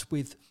times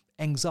with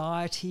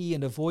anxiety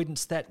and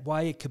avoidance that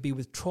way. It could be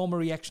with trauma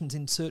reactions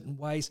in certain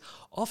ways.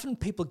 Often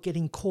people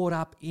getting caught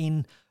up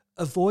in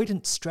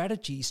avoidance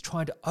strategies,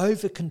 trying to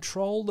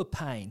over-control the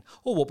pain,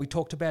 or what we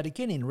talked about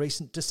again in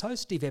recent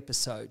dissociative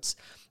episodes.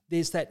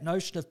 There's that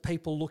notion of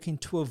people looking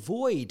to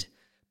avoid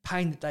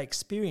pain that they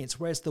experience,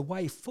 whereas the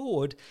way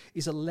forward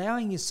is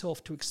allowing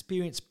yourself to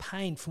experience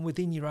pain from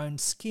within your own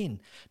skin.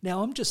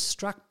 Now, I'm just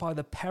struck by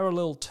the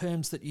parallel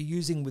terms that you're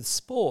using with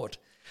sport.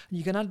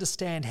 You can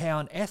understand how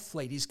an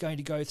athlete is going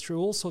to go through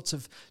all sorts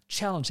of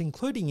challenge,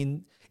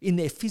 including in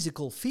their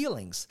physical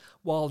feelings,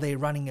 while they're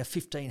running a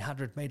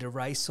 1,500 metre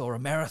race or a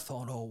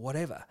marathon or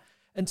whatever.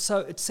 And so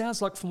it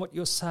sounds like from what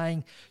you're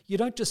saying, you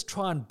don't just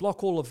try and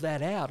block all of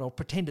that out or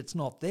pretend it's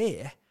not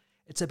there.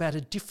 It's about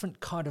a different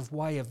kind of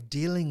way of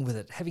dealing with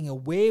it, having a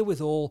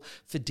wherewithal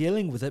for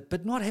dealing with it,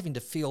 but not having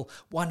to feel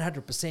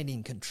 100%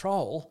 in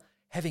control,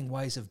 having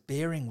ways of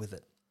bearing with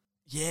it.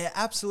 Yeah,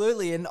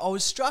 absolutely. And I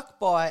was struck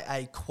by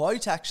a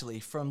quote actually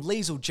from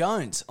Liesl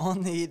Jones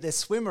on the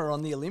swimmer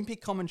on the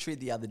Olympic commentary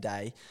the other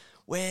day,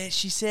 where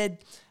she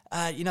said,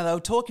 they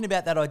were talking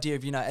about that idea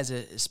of, as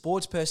a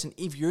sports person,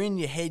 if you're in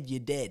your head, you're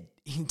dead.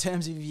 In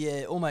terms of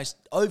you're almost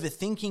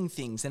overthinking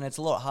things, and it's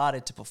a lot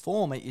harder to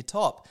perform at your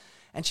top.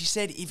 And she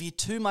said, if you're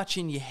too much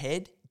in your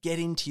head, get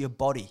into your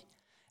body.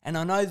 And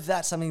I know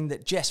that's something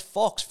that Jess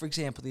Fox, for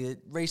example, the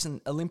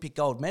recent Olympic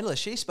gold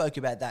medalist, she spoke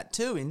about that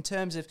too, in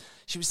terms of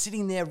she was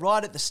sitting there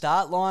right at the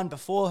start line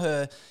before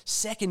her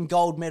second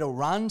gold medal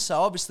run.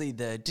 So obviously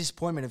the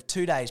disappointment of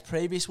 2 days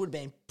previous would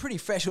have been pretty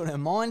fresh on her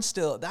mind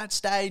still at that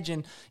stage.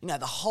 And, the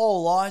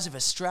whole eyes of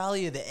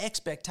Australia, the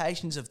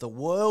expectations of the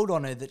world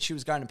on her that she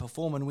was going to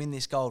perform and win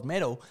this gold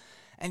medal.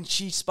 And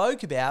she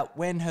spoke about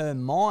when her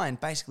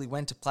mind basically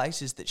went to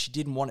places that she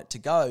didn't want it to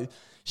go.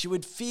 She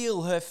would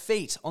feel her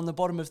feet on the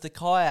bottom of the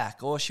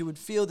kayak, or she would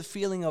feel the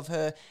feeling of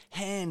her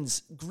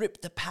hands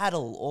grip the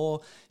paddle,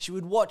 or she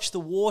would watch the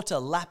water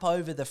lap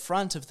over the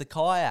front of the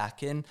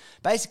kayak. And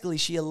basically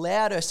she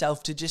allowed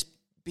herself to just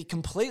be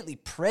completely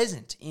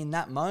present in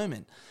that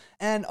moment.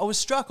 And I was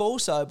struck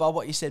also by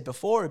what you said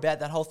before about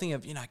that whole thing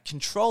of,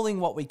 controlling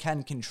what we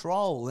can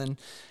control. And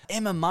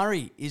Emma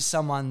Murray is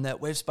someone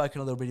that we've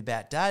spoken a little bit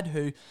about, Dad,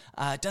 who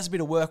does a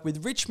bit of work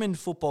with Richmond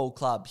Football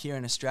Club here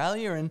in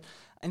Australia.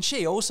 And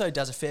she also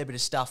does a fair bit of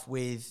stuff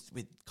with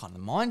kind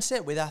of the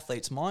mindset, with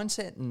athletes'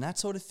 mindset and that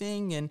sort of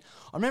thing. And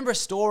I remember a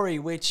story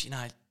which,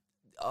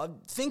 I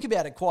think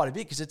about it quite a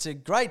bit because it's a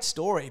great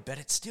story, but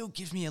it still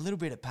gives me a little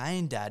bit of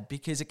pain, Dad,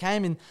 because it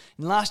came in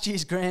last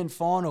year's grand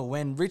final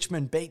when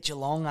Richmond beat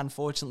Geelong,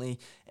 unfortunately,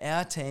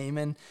 our team.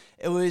 And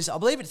it was, I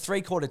believe, at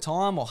three-quarter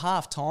time or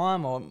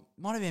half-time, or it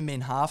might have even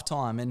been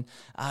half-time. And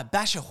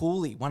Basher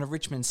Hooley, one of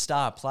Richmond's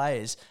star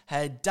players,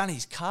 had done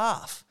his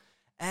calf.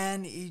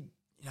 And he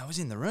was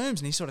in the rooms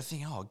and he's sort of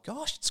thinking, oh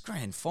gosh, it's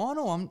grand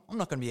final. I'm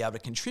not going to be able to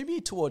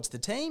contribute towards the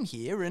team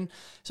here. And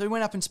so he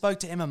went up and spoke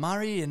to Emma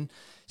Murray and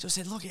so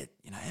said, look,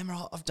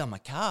 Emma, I've done my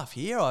calf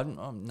here. I'm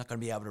not going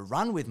to be able to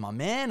run with my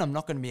man. I'm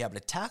not going to be able to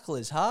tackle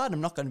as hard.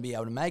 I'm not going to be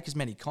able to make as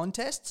many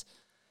contests.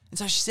 And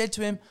so she said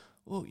to him,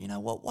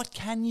 well, what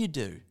can you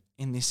do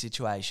in this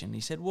situation?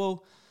 He said,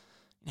 well,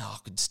 I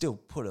could still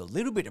put a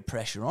little bit of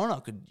pressure on. I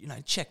could,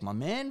 check my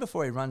man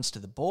before he runs to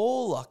the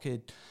ball. I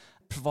could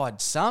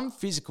provide some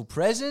physical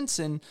presence.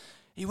 And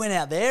he went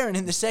out there, and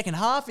in the second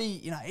half,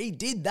 he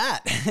did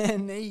that.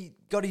 And he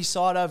got his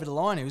side over the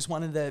line. He was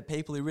one of the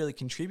people who really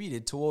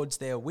contributed towards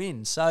their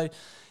win. So,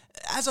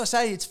 as I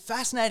say, it's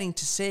fascinating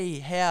to see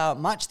how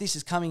much this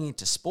is coming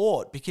into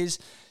sport, because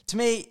to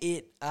me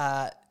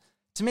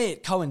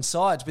it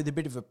coincides with a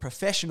bit of a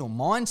professional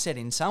mindset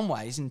in some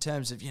ways, in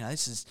terms of,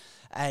 this is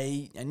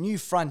a new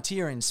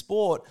frontier in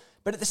sport.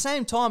 But at the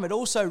same time, it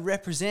also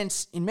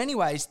represents, in many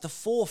ways, the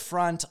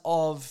forefront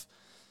of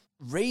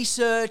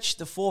research,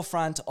 the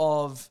forefront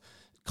of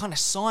kind of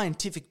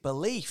scientific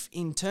belief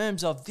in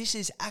terms of this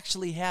is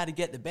actually how to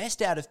get the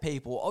best out of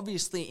people,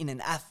 obviously in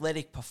an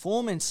athletic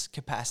performance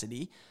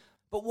capacity.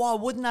 But why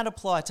wouldn't that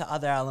apply to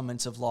other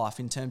elements of life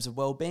in terms of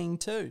well-being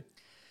too?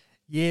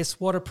 Yes,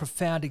 what a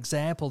profound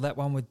example, that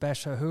one with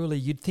Basher Hooley.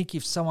 You'd think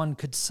if someone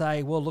could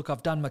say, well, look,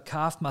 I've done my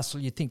calf muscle,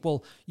 you'd think,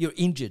 well, you're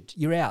injured,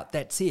 you're out,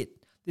 that's it.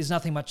 There's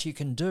nothing much you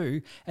can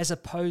do, as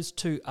opposed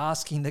to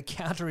asking the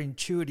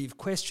counterintuitive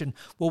question,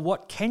 well,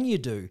 what can you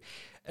do?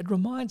 It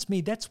reminds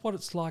me that's what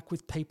it's like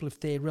with people if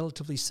they're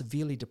relatively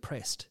severely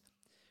depressed.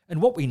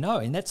 And what we know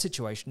in that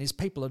situation is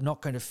people are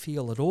not going to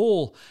feel at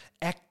all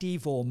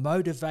active or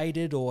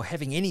motivated or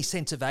having any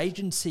sense of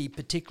agency,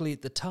 particularly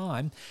at the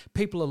time.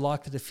 People are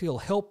likely to feel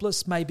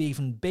helpless, maybe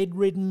even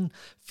bedridden,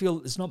 feel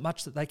there's not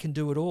much that they can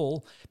do at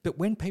all. But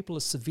when people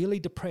are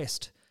severely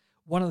depressed,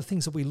 one of the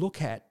things that we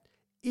look at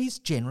is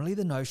generally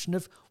the notion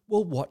of,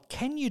 well, what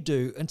can you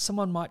do? And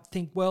someone might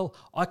think, well,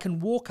 I can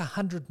walk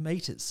 100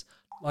 metres.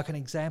 Like an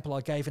example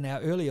I gave in our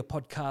earlier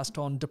podcast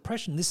on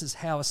depression. This is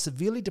how a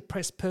severely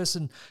depressed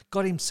person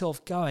got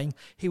himself going.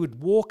 He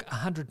would walk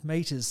 100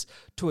 metres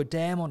to a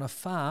dam on a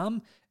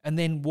farm and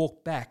then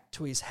walk back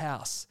to his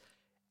house.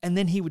 And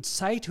then he would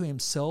say to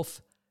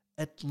himself,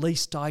 at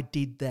least I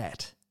did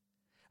that.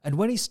 And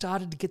when he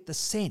started to get the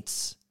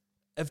sense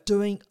of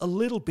doing a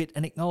little bit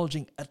and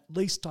acknowledging, at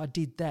least I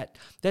did that,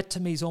 that to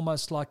me is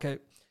almost like a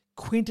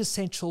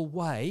quintessential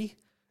way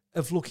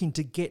of looking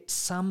to get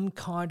some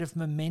kind of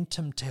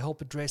momentum to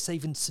help address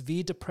even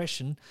severe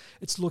depression.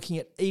 It's looking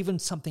at even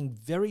something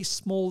very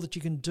small that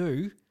you can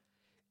do,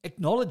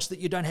 acknowledge that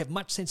you don't have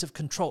much sense of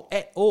control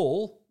at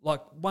all, like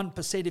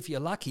 1% if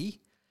you're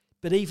lucky,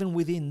 but even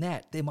within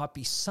that, there might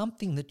be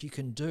something that you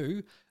can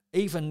do,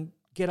 even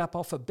get up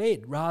off a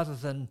bed rather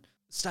than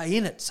stay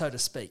in it, so to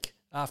speak,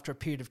 after a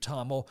period of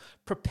time, or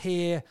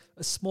prepare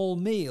a small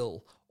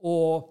meal,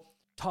 or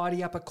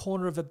tidy up a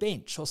corner of a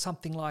bench or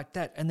something like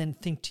that, and then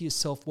think to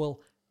yourself,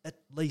 well, at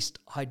least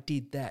I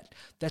did that.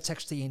 That's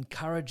actually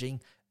encouraging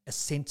a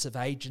sense of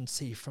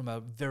agency from a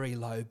very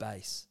low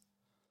base.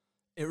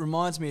 It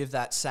reminds me of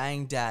that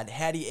saying, Dad,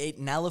 how do you eat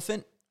an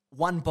elephant?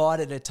 One bite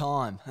at a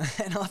time.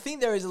 And I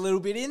think there is a little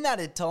bit in that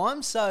at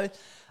times. So,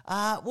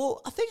 I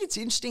think it's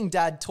interesting,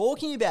 Dad,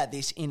 talking about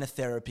this in a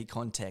therapy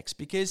context,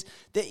 because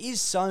there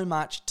is so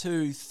much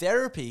to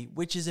therapy,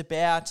 which is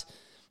about,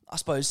 I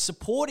suppose,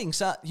 supporting,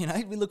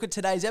 we look at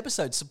today's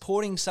episode,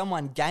 supporting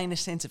someone gain a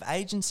sense of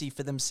agency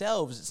for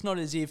themselves. It's not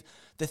as if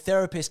the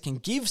therapist can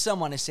give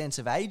someone a sense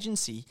of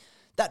agency.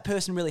 That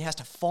person really has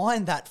to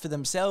find that for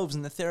themselves,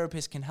 and the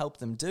therapist can help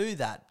them do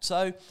that.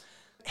 So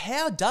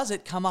how does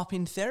it come up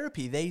in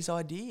therapy, these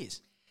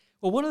ideas?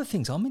 Well, one of the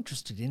things I'm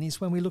interested in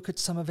is when we look at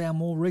some of our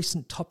more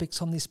recent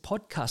topics on this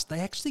podcast, they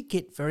actually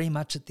get very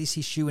much at this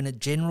issue in a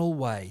general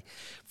way.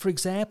 For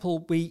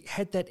example, we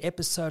had that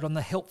episode on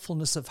the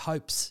helpfulness of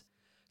hopes.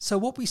 So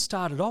what we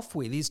started off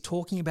with is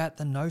talking about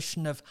the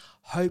notion of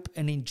hope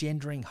and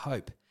engendering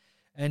hope.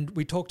 And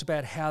we talked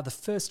about how the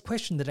first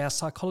question that our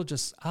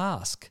psychologists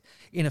ask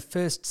in a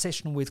first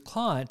session with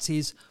clients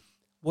is,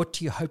 what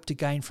do you hope to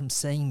gain from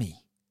seeing me?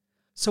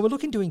 So we're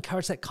looking to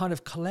encourage that kind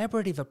of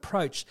collaborative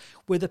approach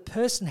where the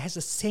person has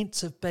a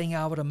sense of being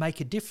able to make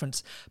a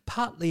difference,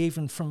 partly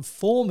even from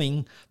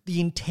forming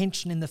the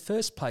intention in the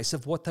first place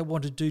of what they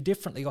want to do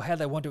differently or how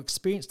they want to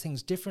experience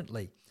things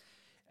differently.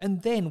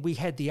 And then we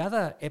had the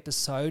other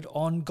episode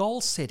on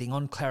goal setting,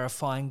 on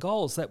clarifying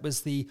goals. That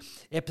was the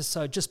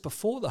episode just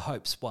before the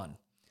hopes one.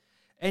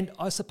 And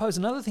I suppose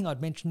another thing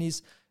I'd mention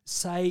is,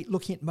 say,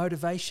 looking at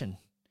motivation.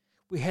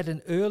 We had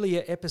an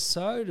earlier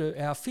episode,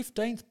 our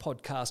 15th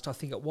podcast, I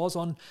think it was,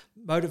 on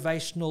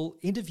motivational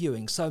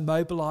interviewing, so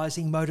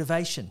mobilising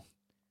motivation.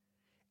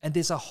 And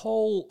there's a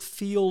whole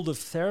field of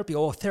therapy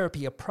or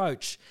therapy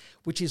approach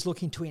which is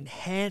looking to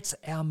enhance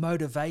our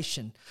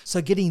motivation. So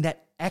getting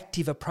that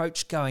active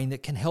approach going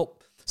that can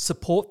help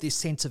support this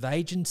sense of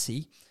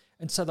agency.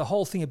 And so the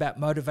whole thing about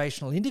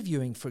motivational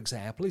interviewing, for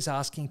example, is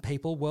asking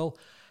people, well,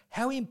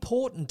 how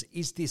important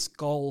is this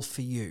goal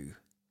for you?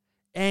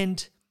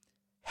 And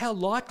how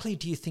likely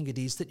do you think it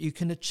is that you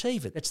can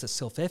achieve it? That's the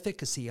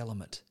self-efficacy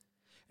element.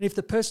 And if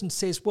the person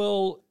says,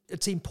 well,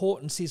 its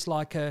importance is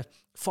like a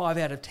 5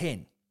 out of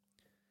 10,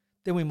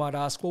 then we might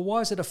ask, well,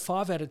 why is it a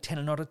 5 out of 10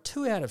 and not a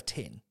 2 out of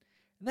 10? And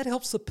that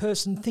helps the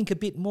person think a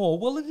bit more.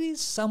 Well, it is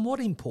somewhat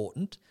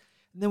important.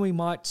 And then we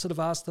might sort of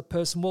ask the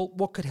person, well,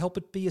 what could help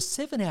it be a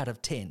 7 out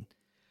of 10?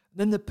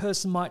 Then the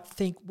person might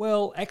think,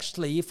 well,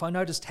 actually, if I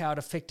noticed how it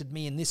affected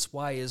me in this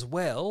way as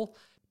well,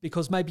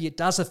 because maybe it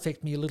does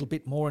affect me a little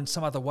bit more in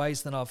some other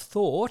ways than I've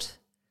thought,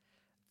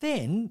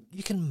 then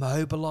you can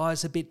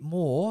mobilise a bit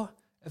more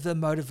of the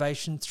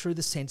motivation through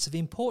the sense of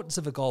importance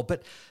of a goal,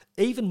 but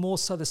even more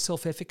so the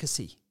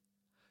self-efficacy.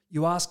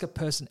 You ask a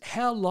person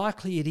how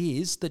likely it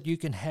is that you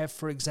can have,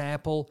 for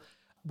example,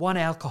 1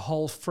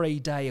 alcohol-free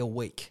day a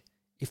week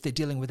if they're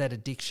dealing with that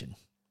addiction.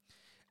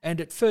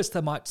 And at first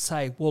they might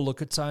say, well,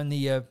 look, it's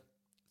only a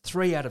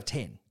 3 out of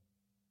 10. And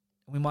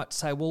we might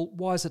say, well,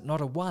 why is it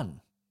not a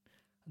 1?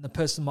 And the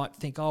person might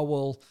think, oh,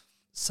 well,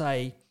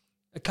 say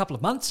a couple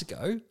of months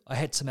ago, I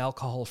had some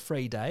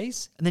alcohol-free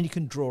days, and then you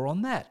can draw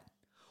on that.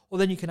 Or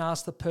then you can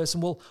ask the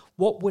person, well,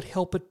 what would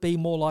help it be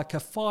more like a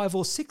 5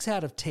 or 6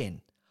 out of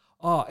 10?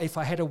 Oh, if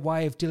I had a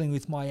way of dealing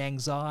with my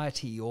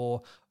anxiety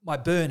or my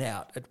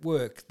burnout at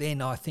work,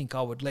 then I think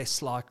I would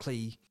less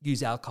likely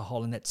use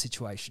alcohol in that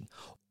situation.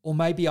 Or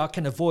maybe I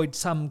can avoid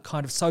some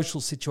kind of social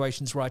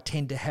situations where I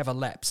tend to have a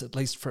lapse, at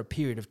least for a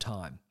period of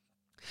time.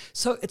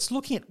 So it's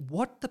looking at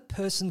what the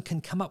person can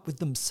come up with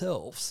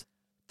themselves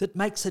that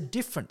makes a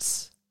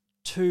difference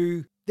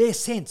to their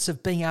sense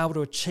of being able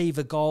to achieve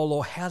a goal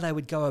or how they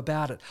would go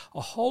about it.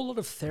 A whole lot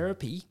of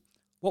therapy,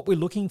 what we're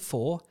looking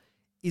for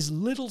is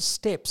little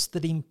steps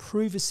that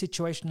improve a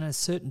situation in a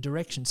certain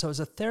direction. So as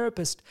a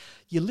therapist,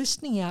 you're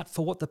listening out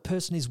for what the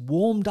person is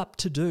warmed up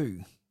to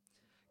do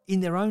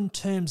in their own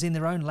terms, in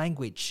their own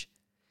language.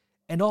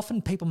 And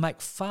often people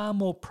make far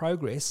more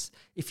progress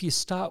if you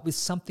start with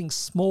something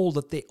small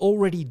that they're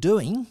already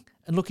doing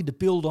and looking to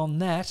build on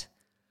that,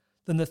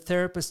 than the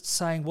therapist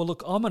saying, well,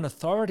 look, I'm an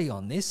authority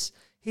on this.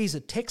 Here's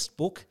a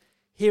textbook.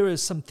 Here are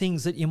some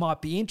things that you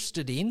might be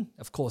interested in.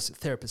 Of course, the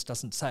therapist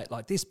doesn't say it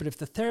like this, but if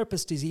the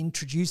therapist is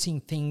introducing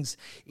things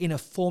in a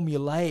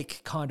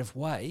formulaic kind of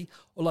way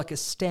or like a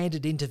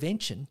standard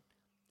intervention,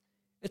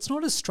 it's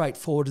not as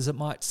straightforward as it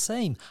might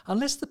seem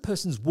unless the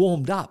person's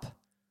warmed up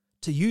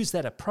to use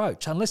that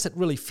approach, unless it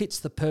really fits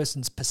the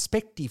person's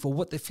perspective or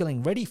what they're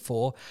feeling ready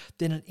for,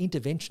 then an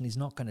intervention is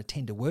not going to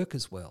tend to work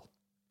as well.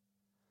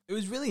 It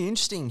was really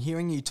interesting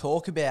hearing you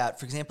talk about,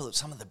 for example,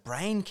 some of the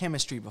brain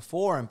chemistry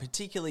before, and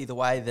particularly the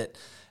way that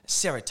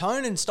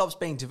serotonin stops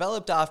being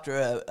developed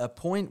after a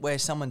point where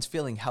someone's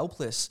feeling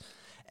helpless.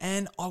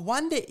 And I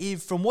wonder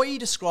if, from what you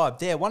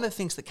described there, one of the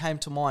things that came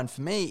to mind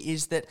for me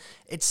is that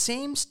it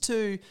seems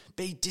to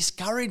be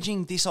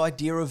discouraging this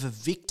idea of a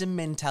victim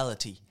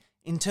mentality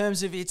in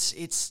terms of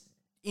it's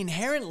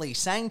inherently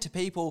saying to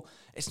people,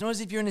 it's not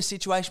as if you're in a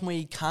situation where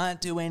you can't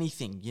do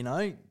anything, you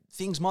know?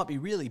 Things might be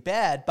really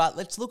bad, but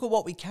let's look at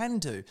what we can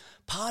do.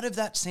 Part of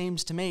that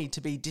seems to me to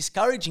be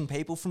discouraging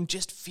people from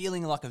just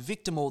feeling like a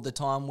victim all the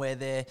time where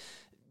they're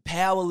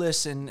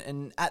powerless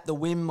and at the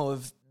whim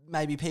of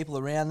maybe people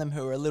around them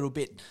who are a little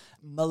bit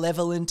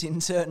malevolent in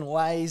certain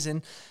ways.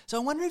 And so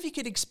I wonder if you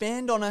could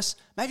expand on us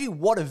maybe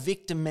what a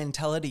victim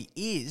mentality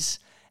is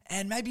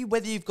and maybe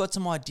whether you've got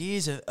some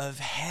ideas of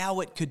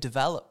how it could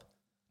develop.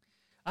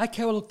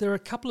 Okay, well, look, there are a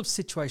couple of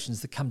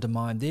situations that come to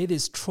mind there.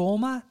 There's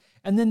trauma.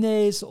 And then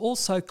there's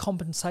also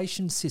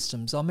compensation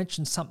systems. I'll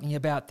mention something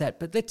about that,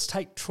 but let's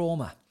take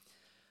trauma.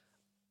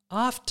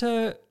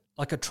 After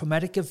like a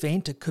traumatic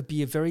event, it could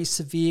be a very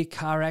severe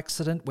car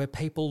accident where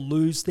people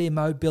lose their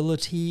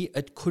mobility.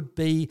 It could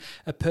be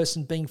a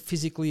person being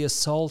physically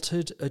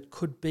assaulted. It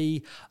could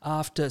be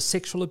after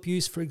sexual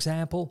abuse, for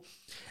example.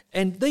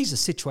 And these are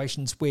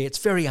situations where it's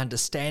very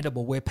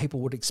understandable where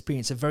people would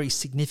experience a very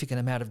significant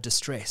amount of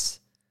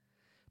distress.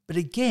 But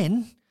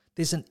again,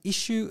 there's an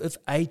issue of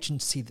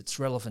agency that's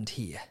relevant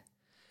here.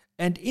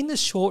 And in the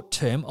short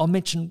term, I'll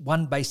mention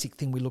one basic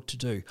thing we look to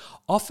do.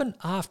 Often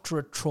after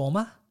a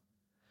trauma,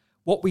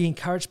 what we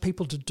encourage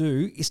people to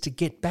do is to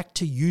get back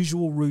to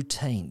usual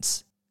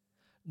routines.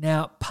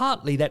 Now,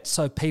 partly that's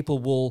so people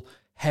will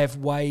have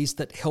ways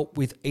that help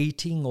with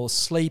eating or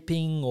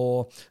sleeping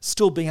or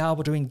still being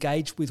able to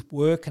engage with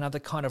work and other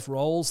kind of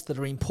roles that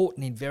are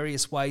important in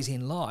various ways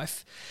in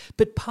life.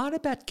 But part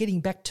about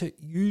getting back to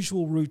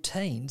usual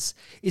routines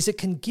is it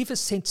can give a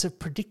sense of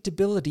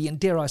predictability and,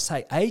 dare I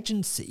say,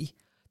 agency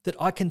that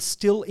I can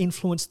still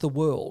influence the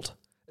world.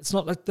 It's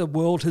not like the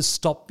world has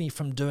stopped me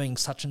from doing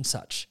such and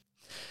such.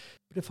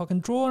 But if I can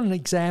draw on an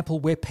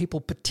example where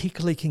people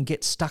particularly can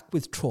get stuck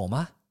with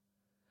trauma,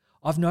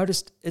 I've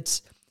noticed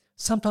it's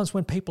sometimes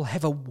when people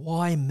have a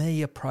why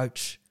me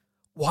approach.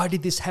 Why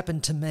did this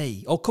happen to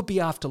me? Or it could be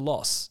after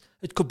loss.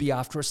 It could be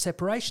after a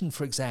separation,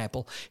 for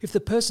example. If the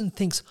person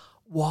thinks,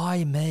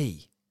 why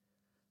me?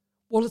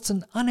 Well, it's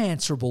an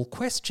unanswerable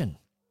question.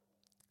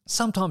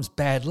 Sometimes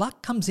bad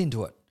luck comes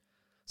into it.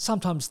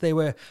 Sometimes there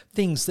were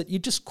things that you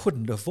just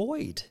couldn't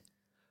avoid.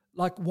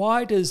 Like,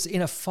 why does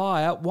in a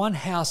fire one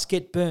house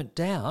get burnt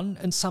down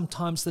and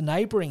sometimes the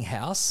neighbouring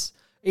house,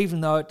 even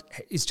though it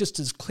is just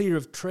as clear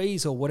of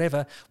trees or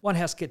whatever, one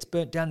house gets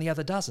burnt down, the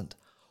other doesn't?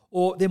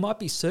 Or there might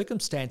be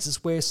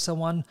circumstances where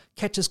someone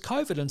catches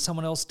COVID and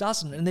someone else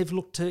doesn't, and they've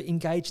looked to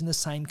engage in the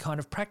same kind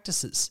of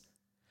practices.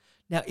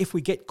 Now, if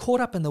we get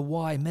caught up in the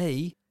why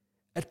me,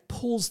 it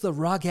pulls the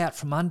rug out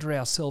from under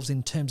ourselves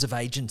in terms of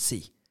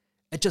agency.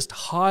 it just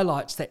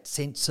highlights that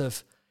sense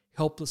of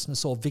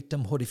helplessness or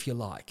victimhood, if you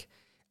like.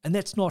 And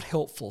that's not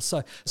helpful.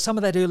 So some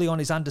of that early on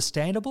is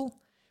understandable,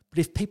 but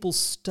if people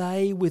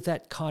stay with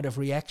that kind of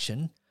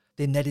reaction,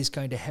 then that is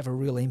going to have a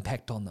real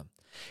impact on them.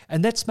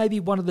 And that's maybe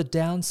one of the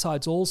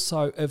downsides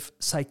also of,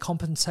 say,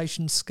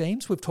 compensation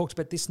schemes. We've talked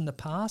about this in the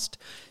past.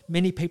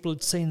 Many people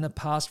had seen in the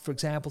past, for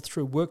example,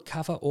 through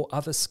WorkCover or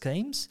other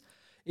schemes.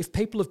 If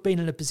people have been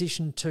in a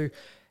position to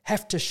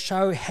have to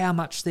show how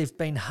much they've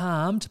been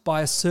harmed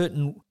by a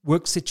certain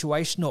work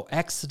situation or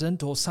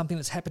accident or something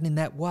that's happened in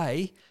that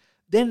way,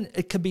 then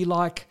it can be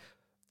like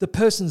the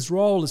person's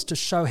role is to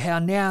show how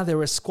now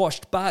they're a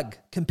squashed bug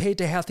compared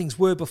to how things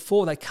were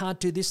before. They can't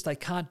do this, they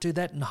can't do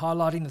that, and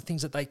highlighting the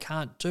things that they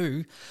can't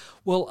do.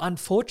 Well,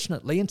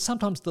 unfortunately, and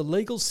sometimes the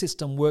legal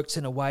system works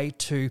in a way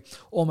to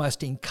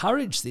almost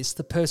encourage this,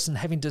 the person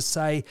having to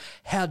say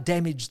how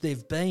damaged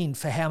they've been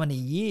for how many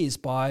years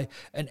by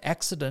an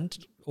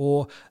accident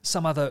or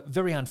some other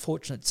very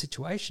unfortunate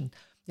situation.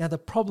 Now, the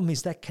problem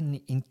is that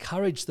can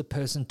encourage the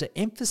person to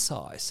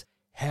emphasise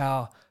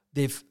how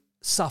they've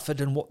suffered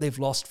and what they've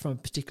lost from a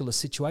particular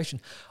situation.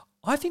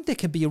 I think there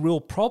can be a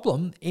real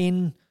problem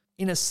in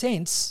a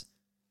sense,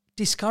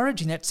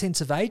 discouraging that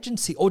sense of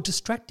agency or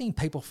distracting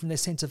people from their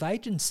sense of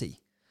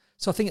agency.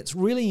 So I think it's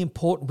really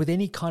important with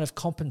any kind of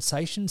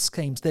compensation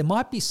schemes. There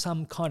might be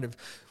some kind of,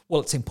 well,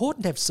 it's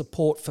important to have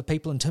support for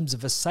people in terms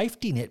of a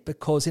safety net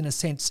because in a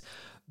sense,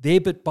 there,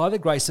 but by the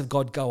grace of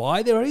God go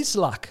I, there is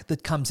luck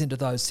that comes into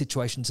those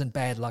situations and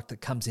bad luck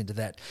that comes into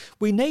that.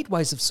 We need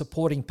ways of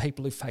supporting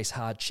people who face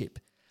hardship,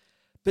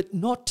 but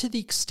not to the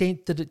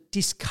extent that it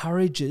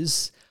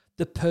discourages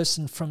the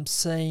person from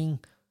seeing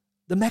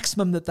the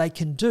maximum that they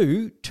can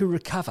do to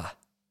recover.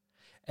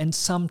 And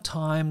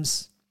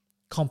sometimes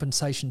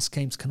compensation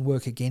schemes can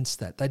work against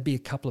that. They'd be a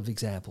couple of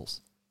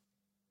examples.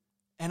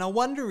 And I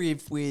wonder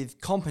if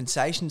with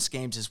compensation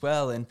schemes as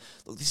well, and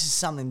look, this is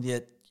something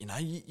that,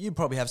 you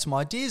probably have some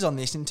ideas on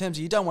this in terms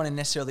of you don't want to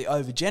necessarily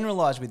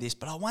overgeneralize with this,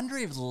 but I wonder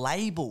if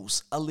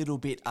labels a little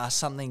bit are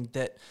something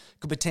that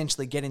could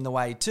potentially get in the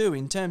way too,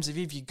 in terms of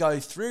if you go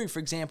through, for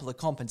example, a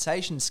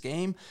compensation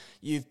scheme,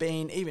 you've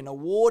been even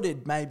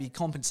awarded maybe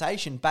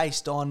compensation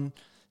based on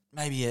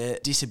maybe a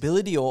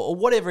disability or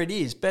whatever it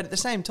is, but at the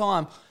same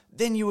time,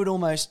 then you would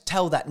almost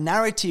tell that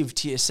narrative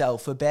to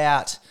yourself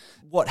about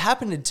what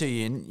happened to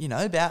you and,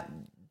 about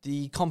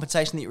the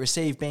compensation that you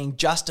receive being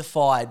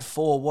justified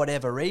for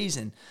whatever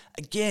reason.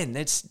 Again,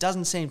 it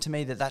doesn't seem to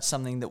me that that's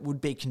something that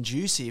would be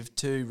conducive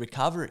to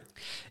recovery.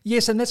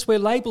 Yes, and that's where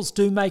labels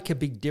do make a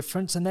big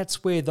difference, and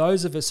that's where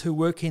those of us who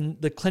work in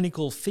the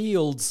clinical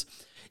fields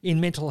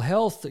in mental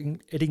health,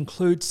 it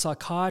includes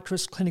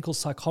psychiatrists, clinical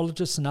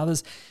psychologists and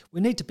others, we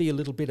need to be a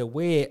little bit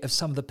aware of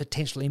some of the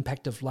potential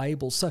impact of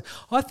labels. So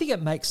I think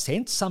it makes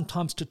sense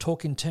sometimes to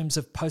talk in terms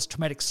of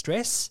post-traumatic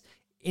stress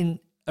in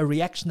a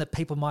reaction that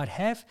people might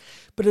have,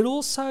 but it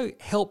also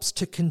helps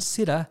to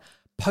consider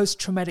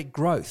post-traumatic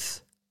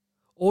growth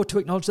or to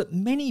acknowledge that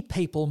many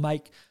people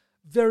make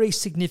very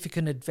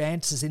significant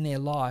advances in their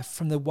life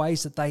from the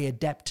ways that they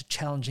adapt to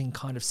challenging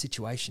kind of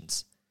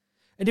situations.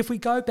 And if we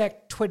go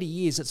back 20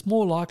 years, it's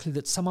more likely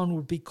that someone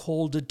would be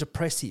called a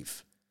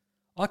depressive.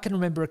 I can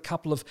remember a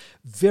couple of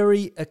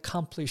very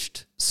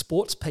accomplished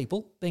sports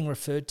people being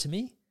referred to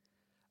me,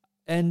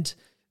 and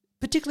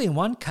particularly in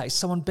one case,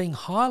 someone being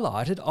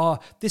highlighted,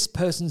 this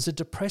person's a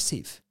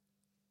depressive.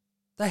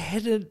 They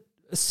had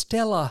a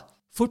stellar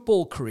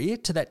football career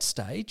to that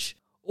stage,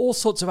 all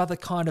sorts of other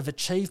kind of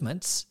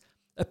achievements,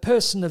 a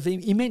person of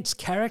immense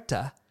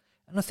character.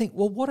 And I think,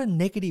 well, what a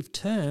negative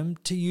term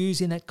to use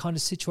in that kind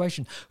of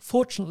situation.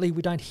 Fortunately,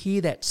 we don't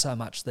hear that so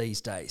much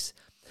these days.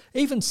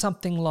 Even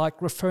something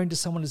like referring to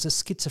someone as a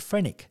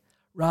schizophrenic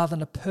rather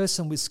than a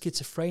person with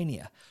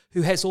schizophrenia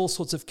who has all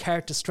sorts of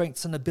character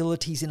strengths and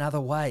abilities in other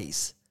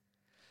ways.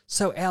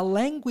 So our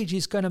language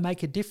is going to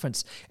make a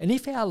difference. And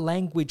if our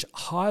language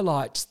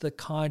highlights the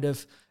kind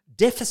of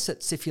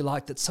deficits, if you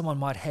like, that someone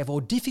might have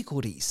or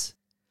difficulties,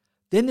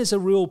 then there's a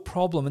real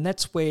problem. And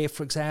that's where,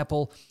 for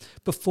example,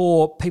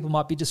 before people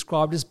might be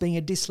described as being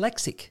a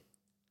dyslexic.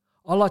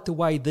 I like the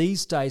way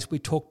these days we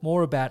talk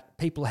more about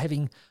people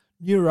having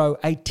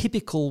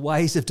neuroatypical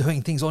ways of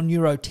doing things or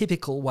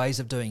neurotypical ways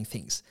of doing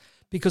things.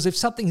 Because if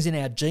something's in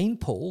our gene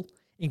pool,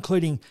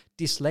 including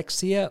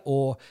dyslexia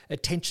or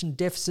attention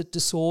deficit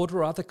disorder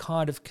or other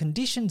kind of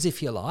conditions,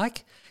 if you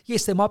like.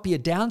 Yes, there might be a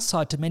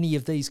downside to many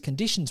of these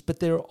conditions, but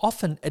there are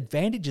often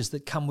advantages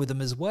that come with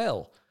them as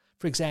well.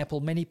 For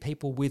example, many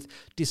people with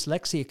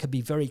dyslexia can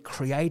be very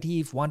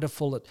creative,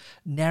 wonderful at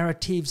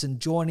narratives and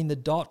joining the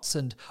dots,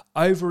 and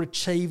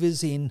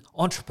overachievers in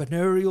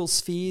entrepreneurial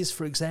spheres,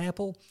 for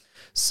example.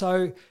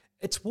 So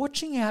it's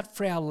watching out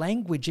for our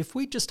language. If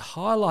we just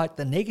highlight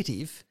the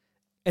negative,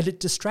 and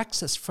it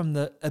distracts us from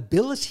the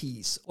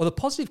abilities or the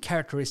positive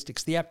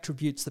characteristics, the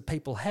attributes that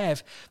people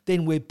have,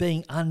 then we're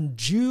being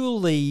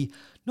unduly,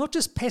 not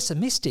just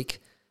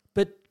pessimistic,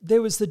 but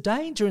there was the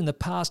danger in the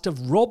past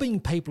of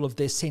robbing people of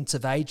their sense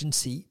of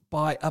agency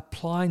by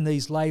applying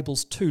these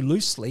labels too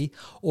loosely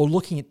or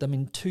looking at them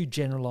in too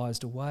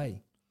generalised a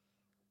way.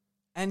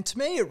 And to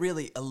me, it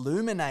really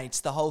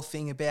illuminates the whole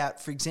thing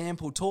about, for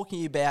example,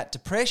 talking about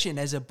depression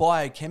as a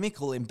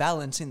biochemical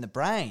imbalance in the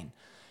brain.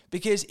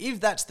 Because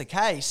if that's the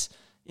case,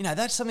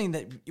 that's something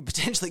that you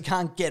potentially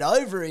can't get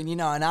over in,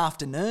 an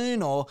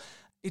afternoon, or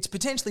it's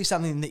potentially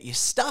something that you're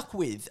stuck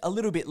with a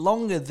little bit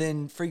longer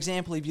than, for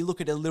example, if you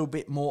look at it a little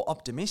bit more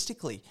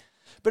optimistically.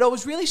 But I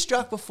was really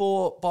struck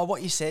before by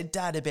what you said,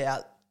 Dad,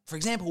 about, for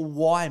example,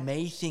 why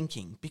me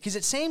thinking. Because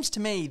it seems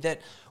to me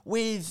that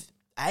with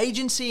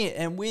agency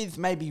and with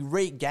maybe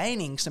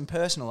regaining some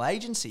personal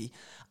agency,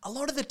 a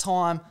lot of the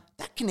time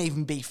that can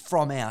even be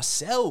from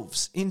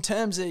ourselves in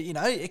terms of,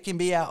 it can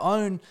be our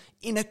own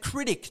inner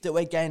critic that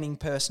we're gaining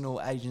personal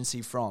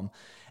agency from.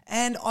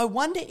 And I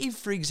wonder if,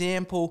 for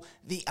example,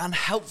 the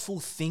unhelpful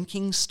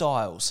thinking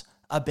styles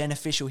are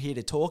beneficial here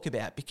to talk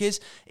about,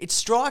 because it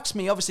strikes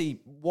me, obviously,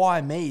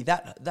 why me?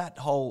 That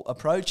whole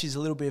approach is a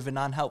little bit of an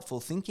unhelpful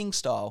thinking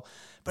style.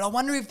 But I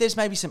wonder if there's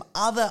maybe some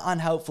other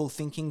unhelpful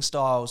thinking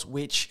styles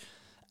which,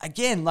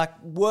 again,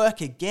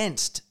 work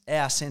against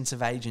our sense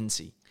of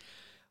agency.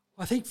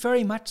 I think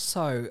very much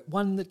so.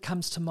 One that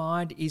comes to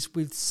mind is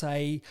with,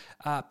 say,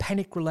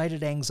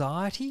 panic-related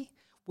anxiety,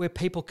 where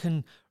people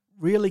can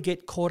really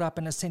get caught up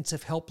in a sense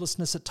of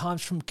helplessness at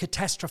times from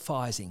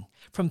catastrophizing,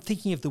 from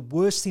thinking of the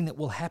worst thing that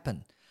will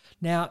happen.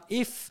 Now,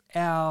 if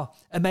our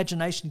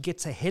imagination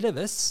gets ahead of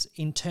us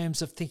in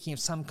terms of thinking of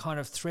some kind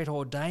of threat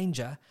or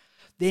danger,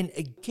 then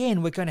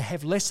again, we're going to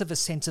have less of a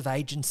sense of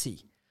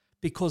agency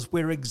because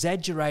we're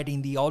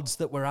exaggerating the odds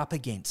that we're up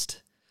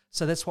against.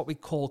 So that's what we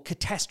call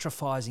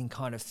catastrophizing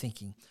kind of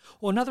thinking.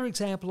 Or another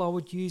example I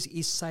would use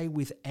is, say,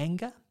 with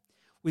anger.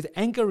 With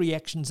anger,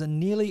 reactions are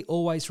nearly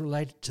always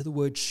related to the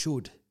word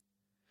should.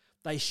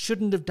 They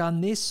shouldn't have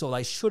done this, or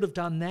they should have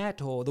done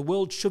that, or the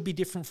world should be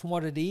different from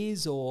what it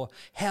is, or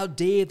how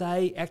dare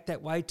they act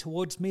that way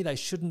towards me, they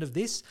shouldn't have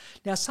this.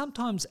 Now,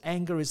 sometimes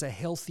anger is a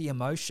healthy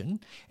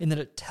emotion in that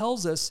it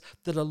tells us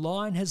that a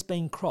line has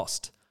been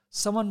crossed.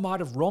 Someone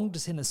might have wronged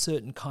us in a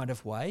certain kind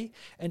of way,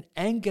 and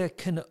anger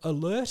can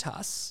alert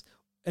us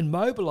and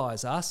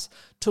mobilise us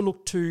to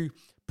look to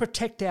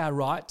protect our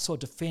rights or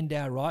defend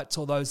our rights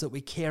or those that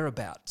we care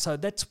about. So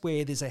that's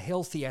where there's a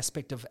healthy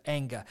aspect of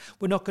anger.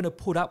 We're not going to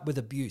put up with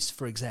abuse,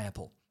 for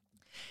example.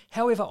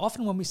 However,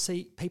 often when we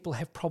see people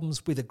have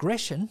problems with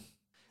aggression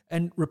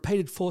and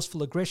repeated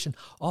forceful aggression,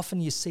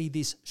 often you see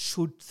this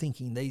should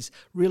thinking, these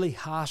really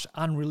harsh,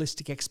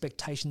 unrealistic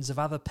expectations of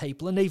other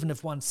people and even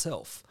of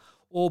oneself,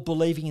 or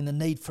believing in the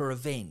need for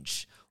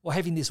revenge, or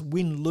having this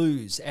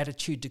win-lose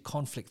attitude to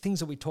conflict, things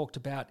that we talked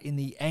about in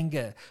the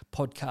anger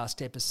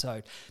podcast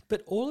episode.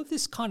 But all of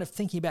this kind of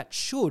thinking about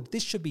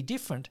this should be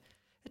different,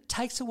 it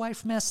takes away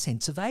from our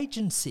sense of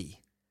agency.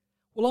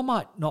 Well, I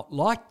might not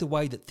like the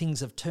way that things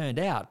have turned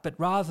out, but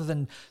rather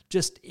than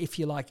just, if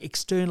you like,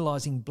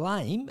 externalising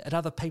blame at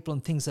other people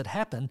and things that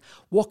happen,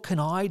 what can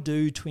I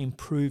do to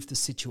improve the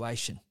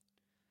situation?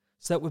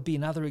 So that would be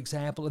another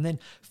example. And then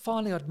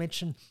finally, I'd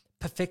mention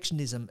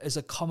perfectionism is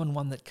a common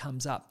one that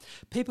comes up.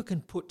 People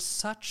can put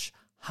such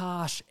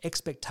harsh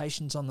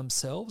expectations on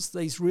themselves,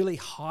 these really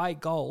high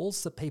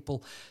goals that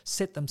people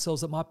set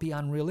themselves that might be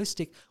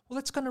unrealistic. Well,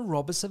 that's going to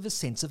rob us of a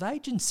sense of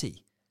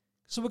agency.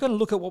 So we're going to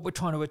look at what we're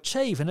trying to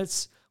achieve, and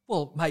it's,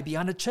 maybe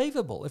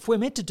unachievable. If we're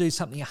meant to do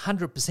something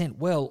 100%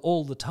 well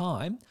all the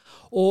time,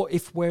 or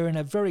if we're in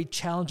a very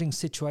challenging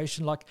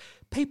situation, like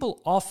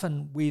people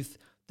often with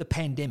the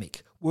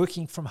pandemic,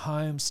 working from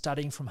home,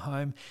 studying from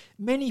home,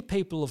 many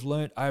people have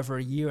learnt over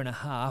a year and a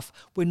half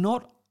we're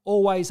not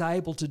always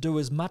able to do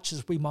as much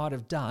as we might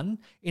have done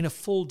in a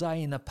full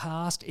day in the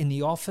past, in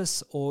the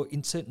office, or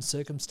in certain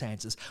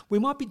circumstances. We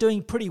might be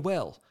doing pretty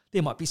well.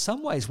 There might be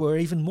some ways we're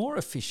even more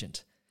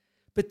efficient.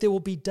 But there will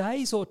be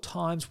days or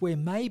times where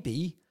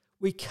maybe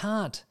we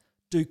can't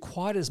do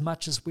quite as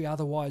much as we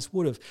otherwise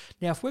would have.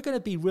 Now, if we're going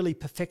to be really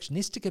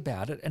perfectionistic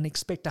about it and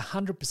expect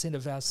 100%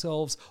 of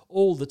ourselves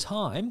all the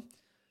time,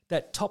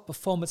 that top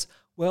performance,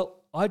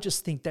 I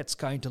just think that's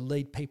going to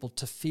lead people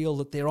to feel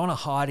that they're on a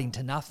hiding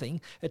to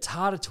nothing. It's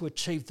harder to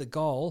achieve the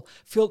goal,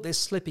 feel that they're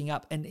slipping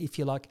up, and if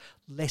you like,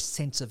 less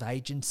sense of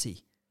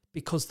agency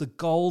because the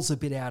goal's a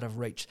bit out of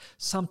reach.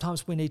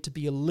 Sometimes we need to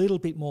be a little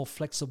bit more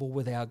flexible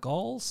with our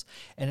goals,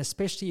 and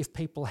especially if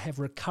people have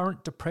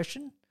recurrent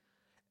depression,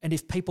 and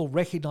if people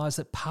recognise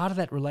that part of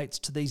that relates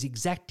to these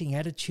exacting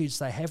attitudes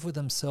they have with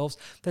themselves,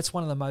 that's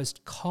one of the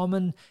most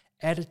common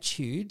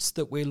attitudes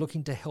that we're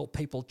looking to help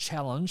people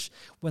challenge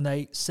when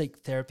they seek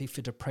therapy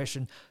for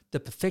depression, the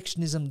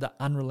perfectionism, the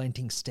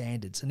unrelenting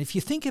standards. And if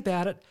you think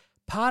about it,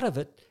 part of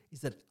it is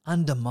that it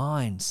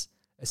undermines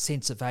a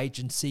sense of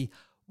agency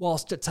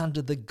whilst it's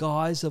under the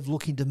guise of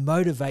looking to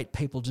motivate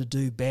people to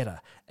do better.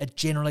 It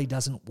generally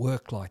doesn't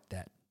work like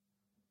that.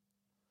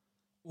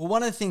 Well,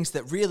 one of the things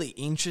that really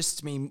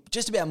interests me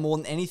just about more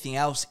than anything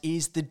else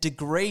is the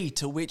degree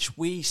to which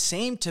we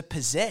seem to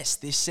possess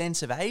this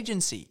sense of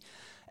agency.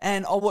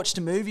 And I watched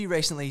a movie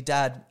recently,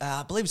 Dad,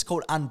 I believe it's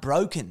called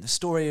Unbroken, the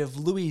story of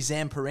Louis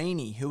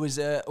Zamperini, who was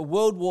a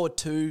World War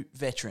II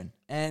veteran.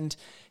 And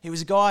he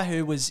was a guy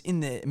who was in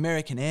the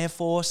American Air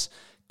Force,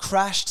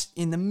 crashed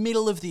in the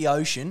middle of the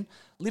ocean,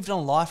 lived on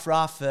a life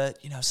raft for,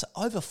 so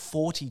over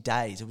 40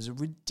 days. It was a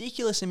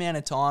ridiculous amount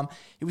of time.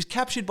 He was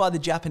captured by the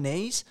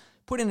Japanese,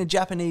 put in a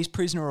Japanese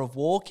prisoner of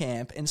war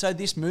camp. And so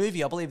this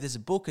movie, I believe there's a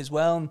book as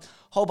well, and a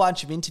whole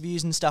bunch of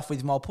interviews and stuff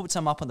with him. I'll put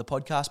some up on the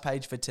podcast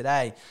page for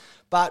today.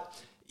 But,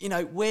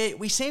 where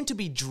we seem to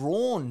be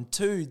drawn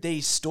to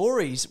these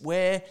stories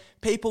where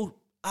people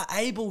are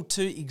able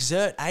to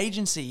exert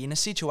agency in a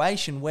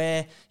situation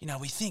where,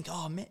 we think,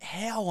 oh, man,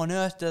 how on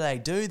earth do they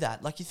do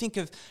that? Like you think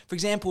of, for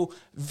example,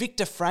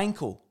 Viktor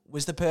Frankl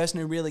was the person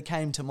who really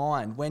came to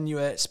mind. When you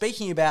were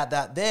speaking about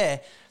that there,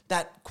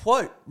 that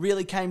quote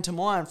really came to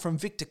mind from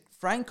Viktor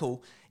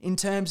Frankl in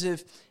terms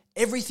of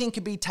everything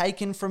could be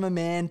taken from a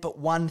man but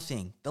one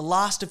thing, the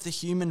last of the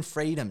human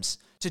freedoms,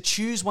 to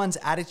choose one's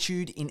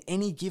attitude in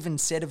any given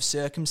set of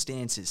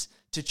circumstances,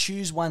 to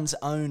choose one's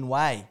own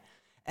way.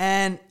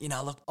 And,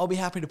 look, I'll be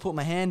happy to put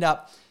my hand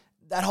up.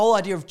 That whole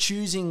idea of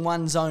choosing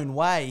one's own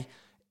way,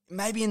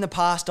 maybe in the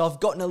past I've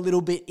gotten a little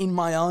bit in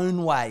my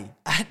own way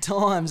at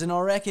times. And I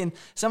reckon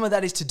some of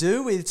that is to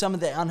do with some of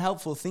the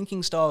unhelpful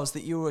thinking styles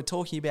that you were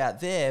talking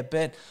about there.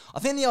 But I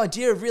think the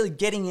idea of really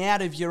getting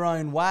out of your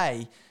own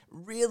way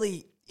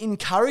really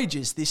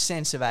encourages this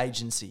sense of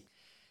agency.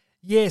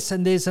 Yes,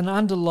 and there's an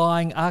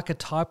underlying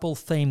archetypal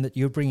theme that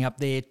you bring up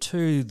there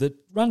too that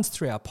runs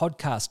through our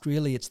podcast,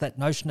 really. It's that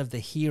notion of the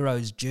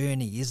hero's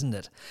journey, isn't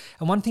it?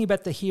 And one thing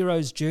about the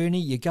hero's journey,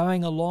 you're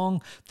going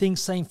along,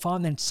 things seem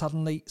fine, then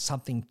suddenly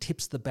something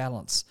tips the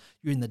balance.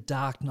 You're in the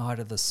dark night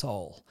of the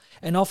soul.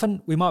 And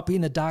often we might be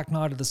in the dark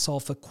night of the soul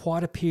for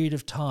quite a period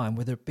of time,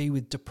 whether it be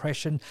with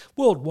depression.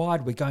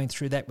 Worldwide, we're going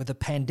through that with a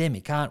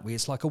pandemic, aren't we?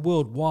 It's like a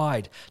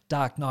worldwide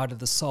dark night of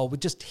the soul with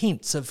just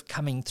hints of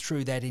coming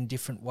through that in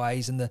different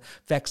ways, and the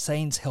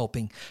vaccine's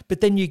helping. But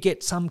then you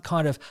get some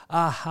kind of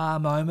aha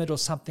moment or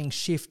something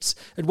shifts.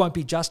 It won't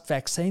be just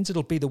vaccines.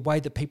 It'll be the way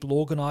that people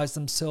organise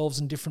themselves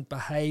and different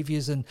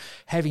behaviours and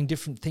having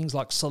different things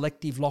like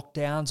selective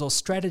lockdowns or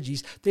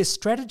strategies. There's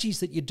strategies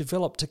that you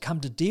develop to come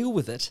to deal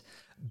with it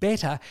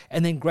better,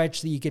 and then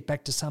gradually you get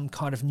back to some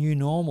kind of new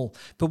normal.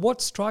 But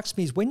what strikes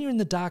me is when you're in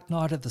the dark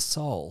night of the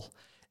soul,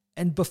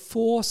 and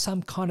before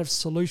some kind of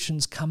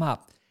solutions come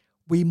up,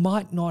 we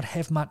might not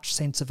have much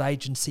sense of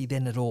agency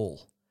then at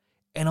all.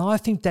 And I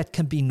think that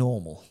can be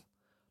normal.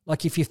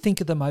 Like if you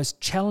think of the most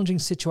challenging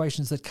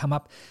situations that come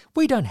up,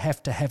 we don't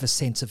have to have a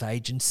sense of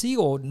agency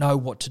or know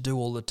what to do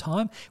all the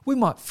time. We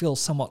might feel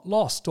somewhat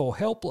lost or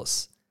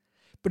helpless.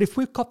 But if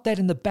we've got that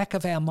in the back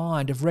of our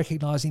mind of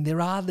recognising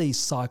there are these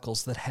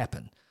cycles that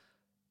happen,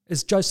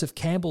 as Joseph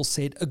Campbell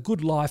said, a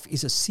good life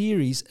is a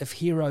series of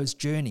heroes'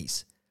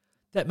 journeys.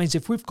 That means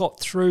if we've got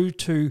through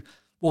to,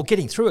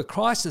 getting through a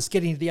crisis,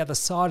 getting to the other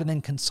side and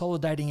then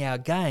consolidating our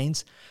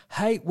gains,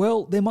 hey,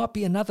 well, there might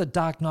be another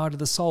dark night of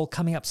the soul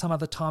coming up some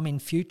other time in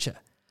future.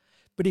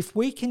 But if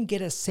we can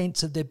get a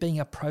sense of there being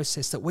a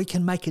process that we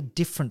can make a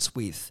difference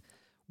with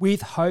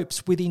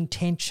hopes, with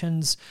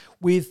intentions,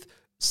 with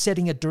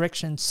setting a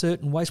direction in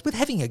certain ways, with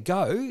having a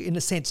go, in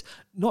a sense,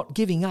 not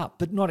giving up,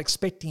 but not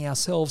expecting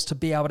ourselves to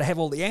be able to have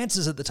all the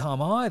answers at the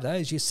time either,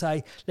 as you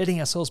say, letting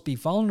ourselves be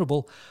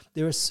vulnerable,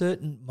 there are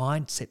certain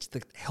mindsets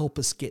that help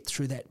us get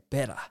through that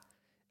better.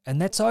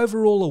 And that's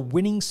overall a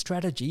winning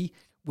strategy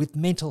with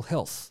mental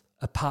health,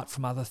 apart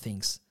from other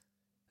things.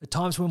 At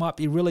times we might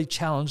be really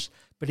challenged,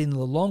 but in the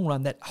long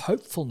run, that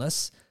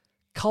hopefulness,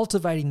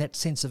 cultivating that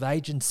sense of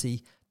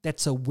agency,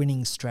 that's a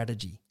winning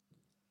strategy.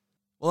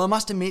 Well, I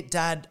must admit,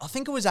 Dad, I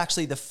think it was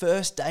actually the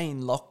first day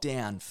in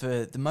lockdown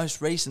for the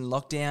most recent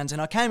lockdowns,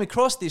 and I came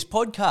across this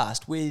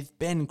podcast with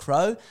Ben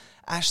Crow,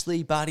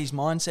 Ashley Barty's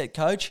mindset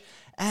coach,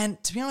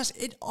 and to be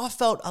honest, I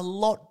felt a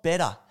lot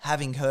better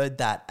having heard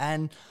that,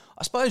 and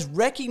I suppose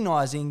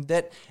recognising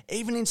that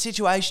even in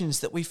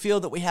situations that we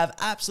feel that we have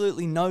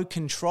absolutely no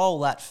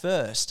control at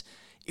first,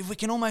 if we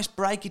can almost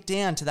break it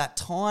down to that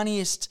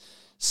tiniest,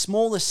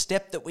 smallest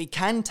step that we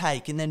can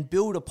take and then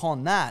build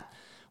upon that,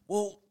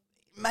 well,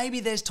 maybe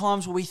there's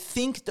times where we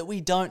think that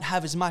we don't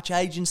have as much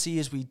agency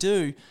as we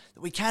do,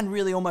 that we can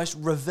really almost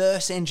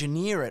reverse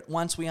engineer it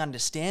once we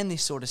understand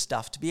this sort of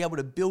stuff to be able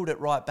to build it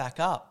right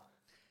back up.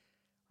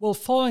 Well,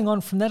 following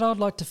on from that, I'd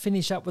like to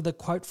finish up with a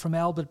quote from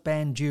Albert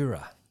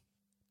Bandura.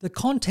 The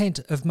content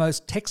of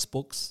most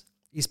textbooks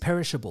is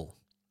perishable,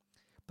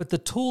 but the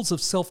tools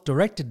of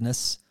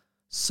self-directedness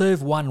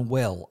serve one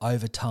well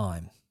over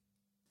time.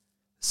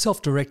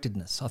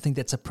 Self-directedness, I think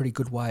that's a pretty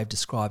good way of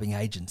describing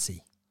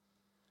agency.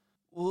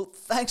 Well,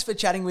 thanks for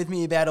chatting with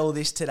me about all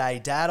this today,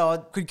 Dad. I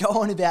could go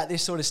on about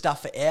this sort of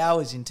stuff for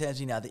hours in terms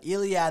of, the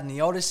Iliad and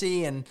the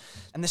Odyssey and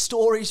the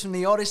stories from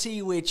the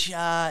Odyssey, which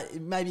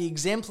maybe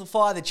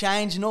exemplify the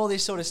change and all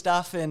this sort of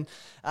stuff. And,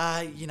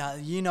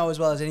 you know as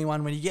well as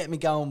anyone, when you get me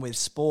going with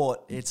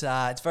sport, it's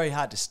very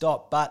hard to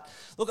stop. But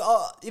look,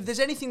 if there's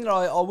anything that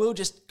I will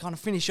just kind of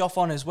finish off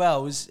on as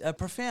well, was a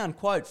profound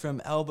quote from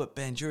Albert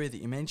Bandura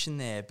that you mentioned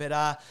there.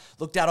 But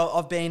look, Dad,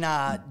 I've been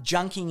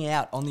junking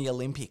out on the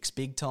Olympics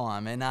big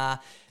time, and I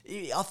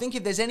think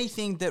if there's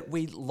anything that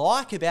we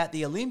like about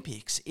the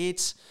Olympics,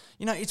 it's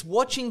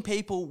watching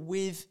people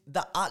with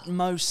the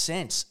utmost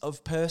sense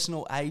of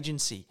personal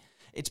agency.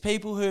 It's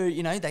people who,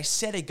 you know, they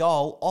set a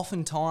goal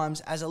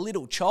oftentimes as a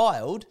little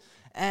child,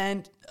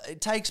 and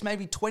it takes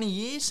maybe 20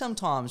 years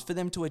sometimes for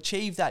them to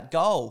achieve that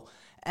goal.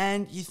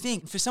 And you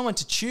think for someone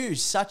to choose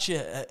such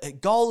a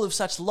goal of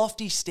such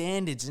lofty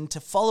standards and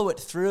to follow it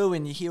through,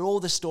 and you hear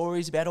all the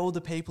stories about all the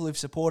people who've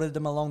supported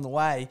them along the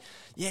way.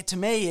 Yeah, to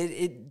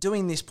me,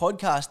 doing this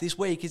podcast this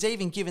week has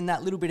even given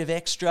that little bit of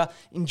extra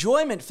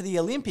enjoyment for the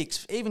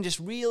Olympics, even just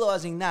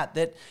realising that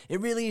it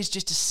really is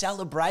just a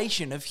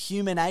celebration of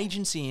human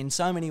agency in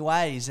so many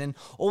ways, and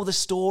all the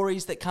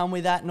stories that come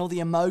with that and all the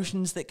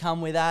emotions that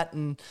come with that.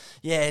 And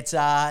yeah,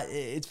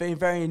 it's been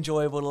very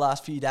enjoyable the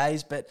last few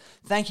days, but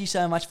thank you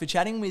so much for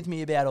chatting with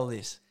me about all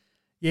this.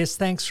 Yes,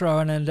 thanks,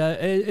 Rowan. And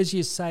as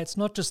you say, it's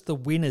not just the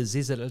winners,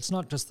 is it? It's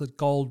not just the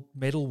gold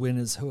medal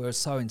winners who are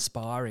so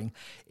inspiring.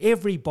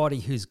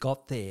 Everybody who's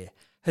got there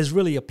has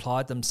really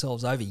applied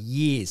themselves over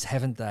years,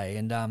 haven't they?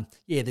 And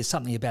there's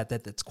something about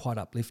that that's quite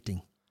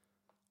uplifting.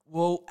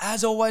 Well,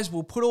 as always,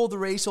 we'll put all the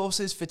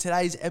resources for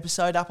today's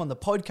episode up on the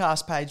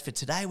podcast page for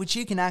today, which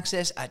you can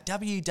access at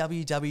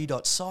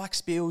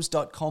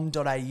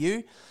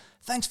www.sykespills.com.au.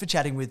 Thanks for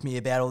chatting with me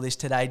about all this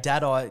today,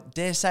 Dad. I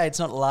dare say it's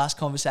not the last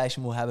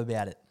conversation we'll have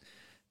about it.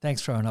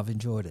 Thanks, Rowan. I've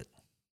enjoyed it.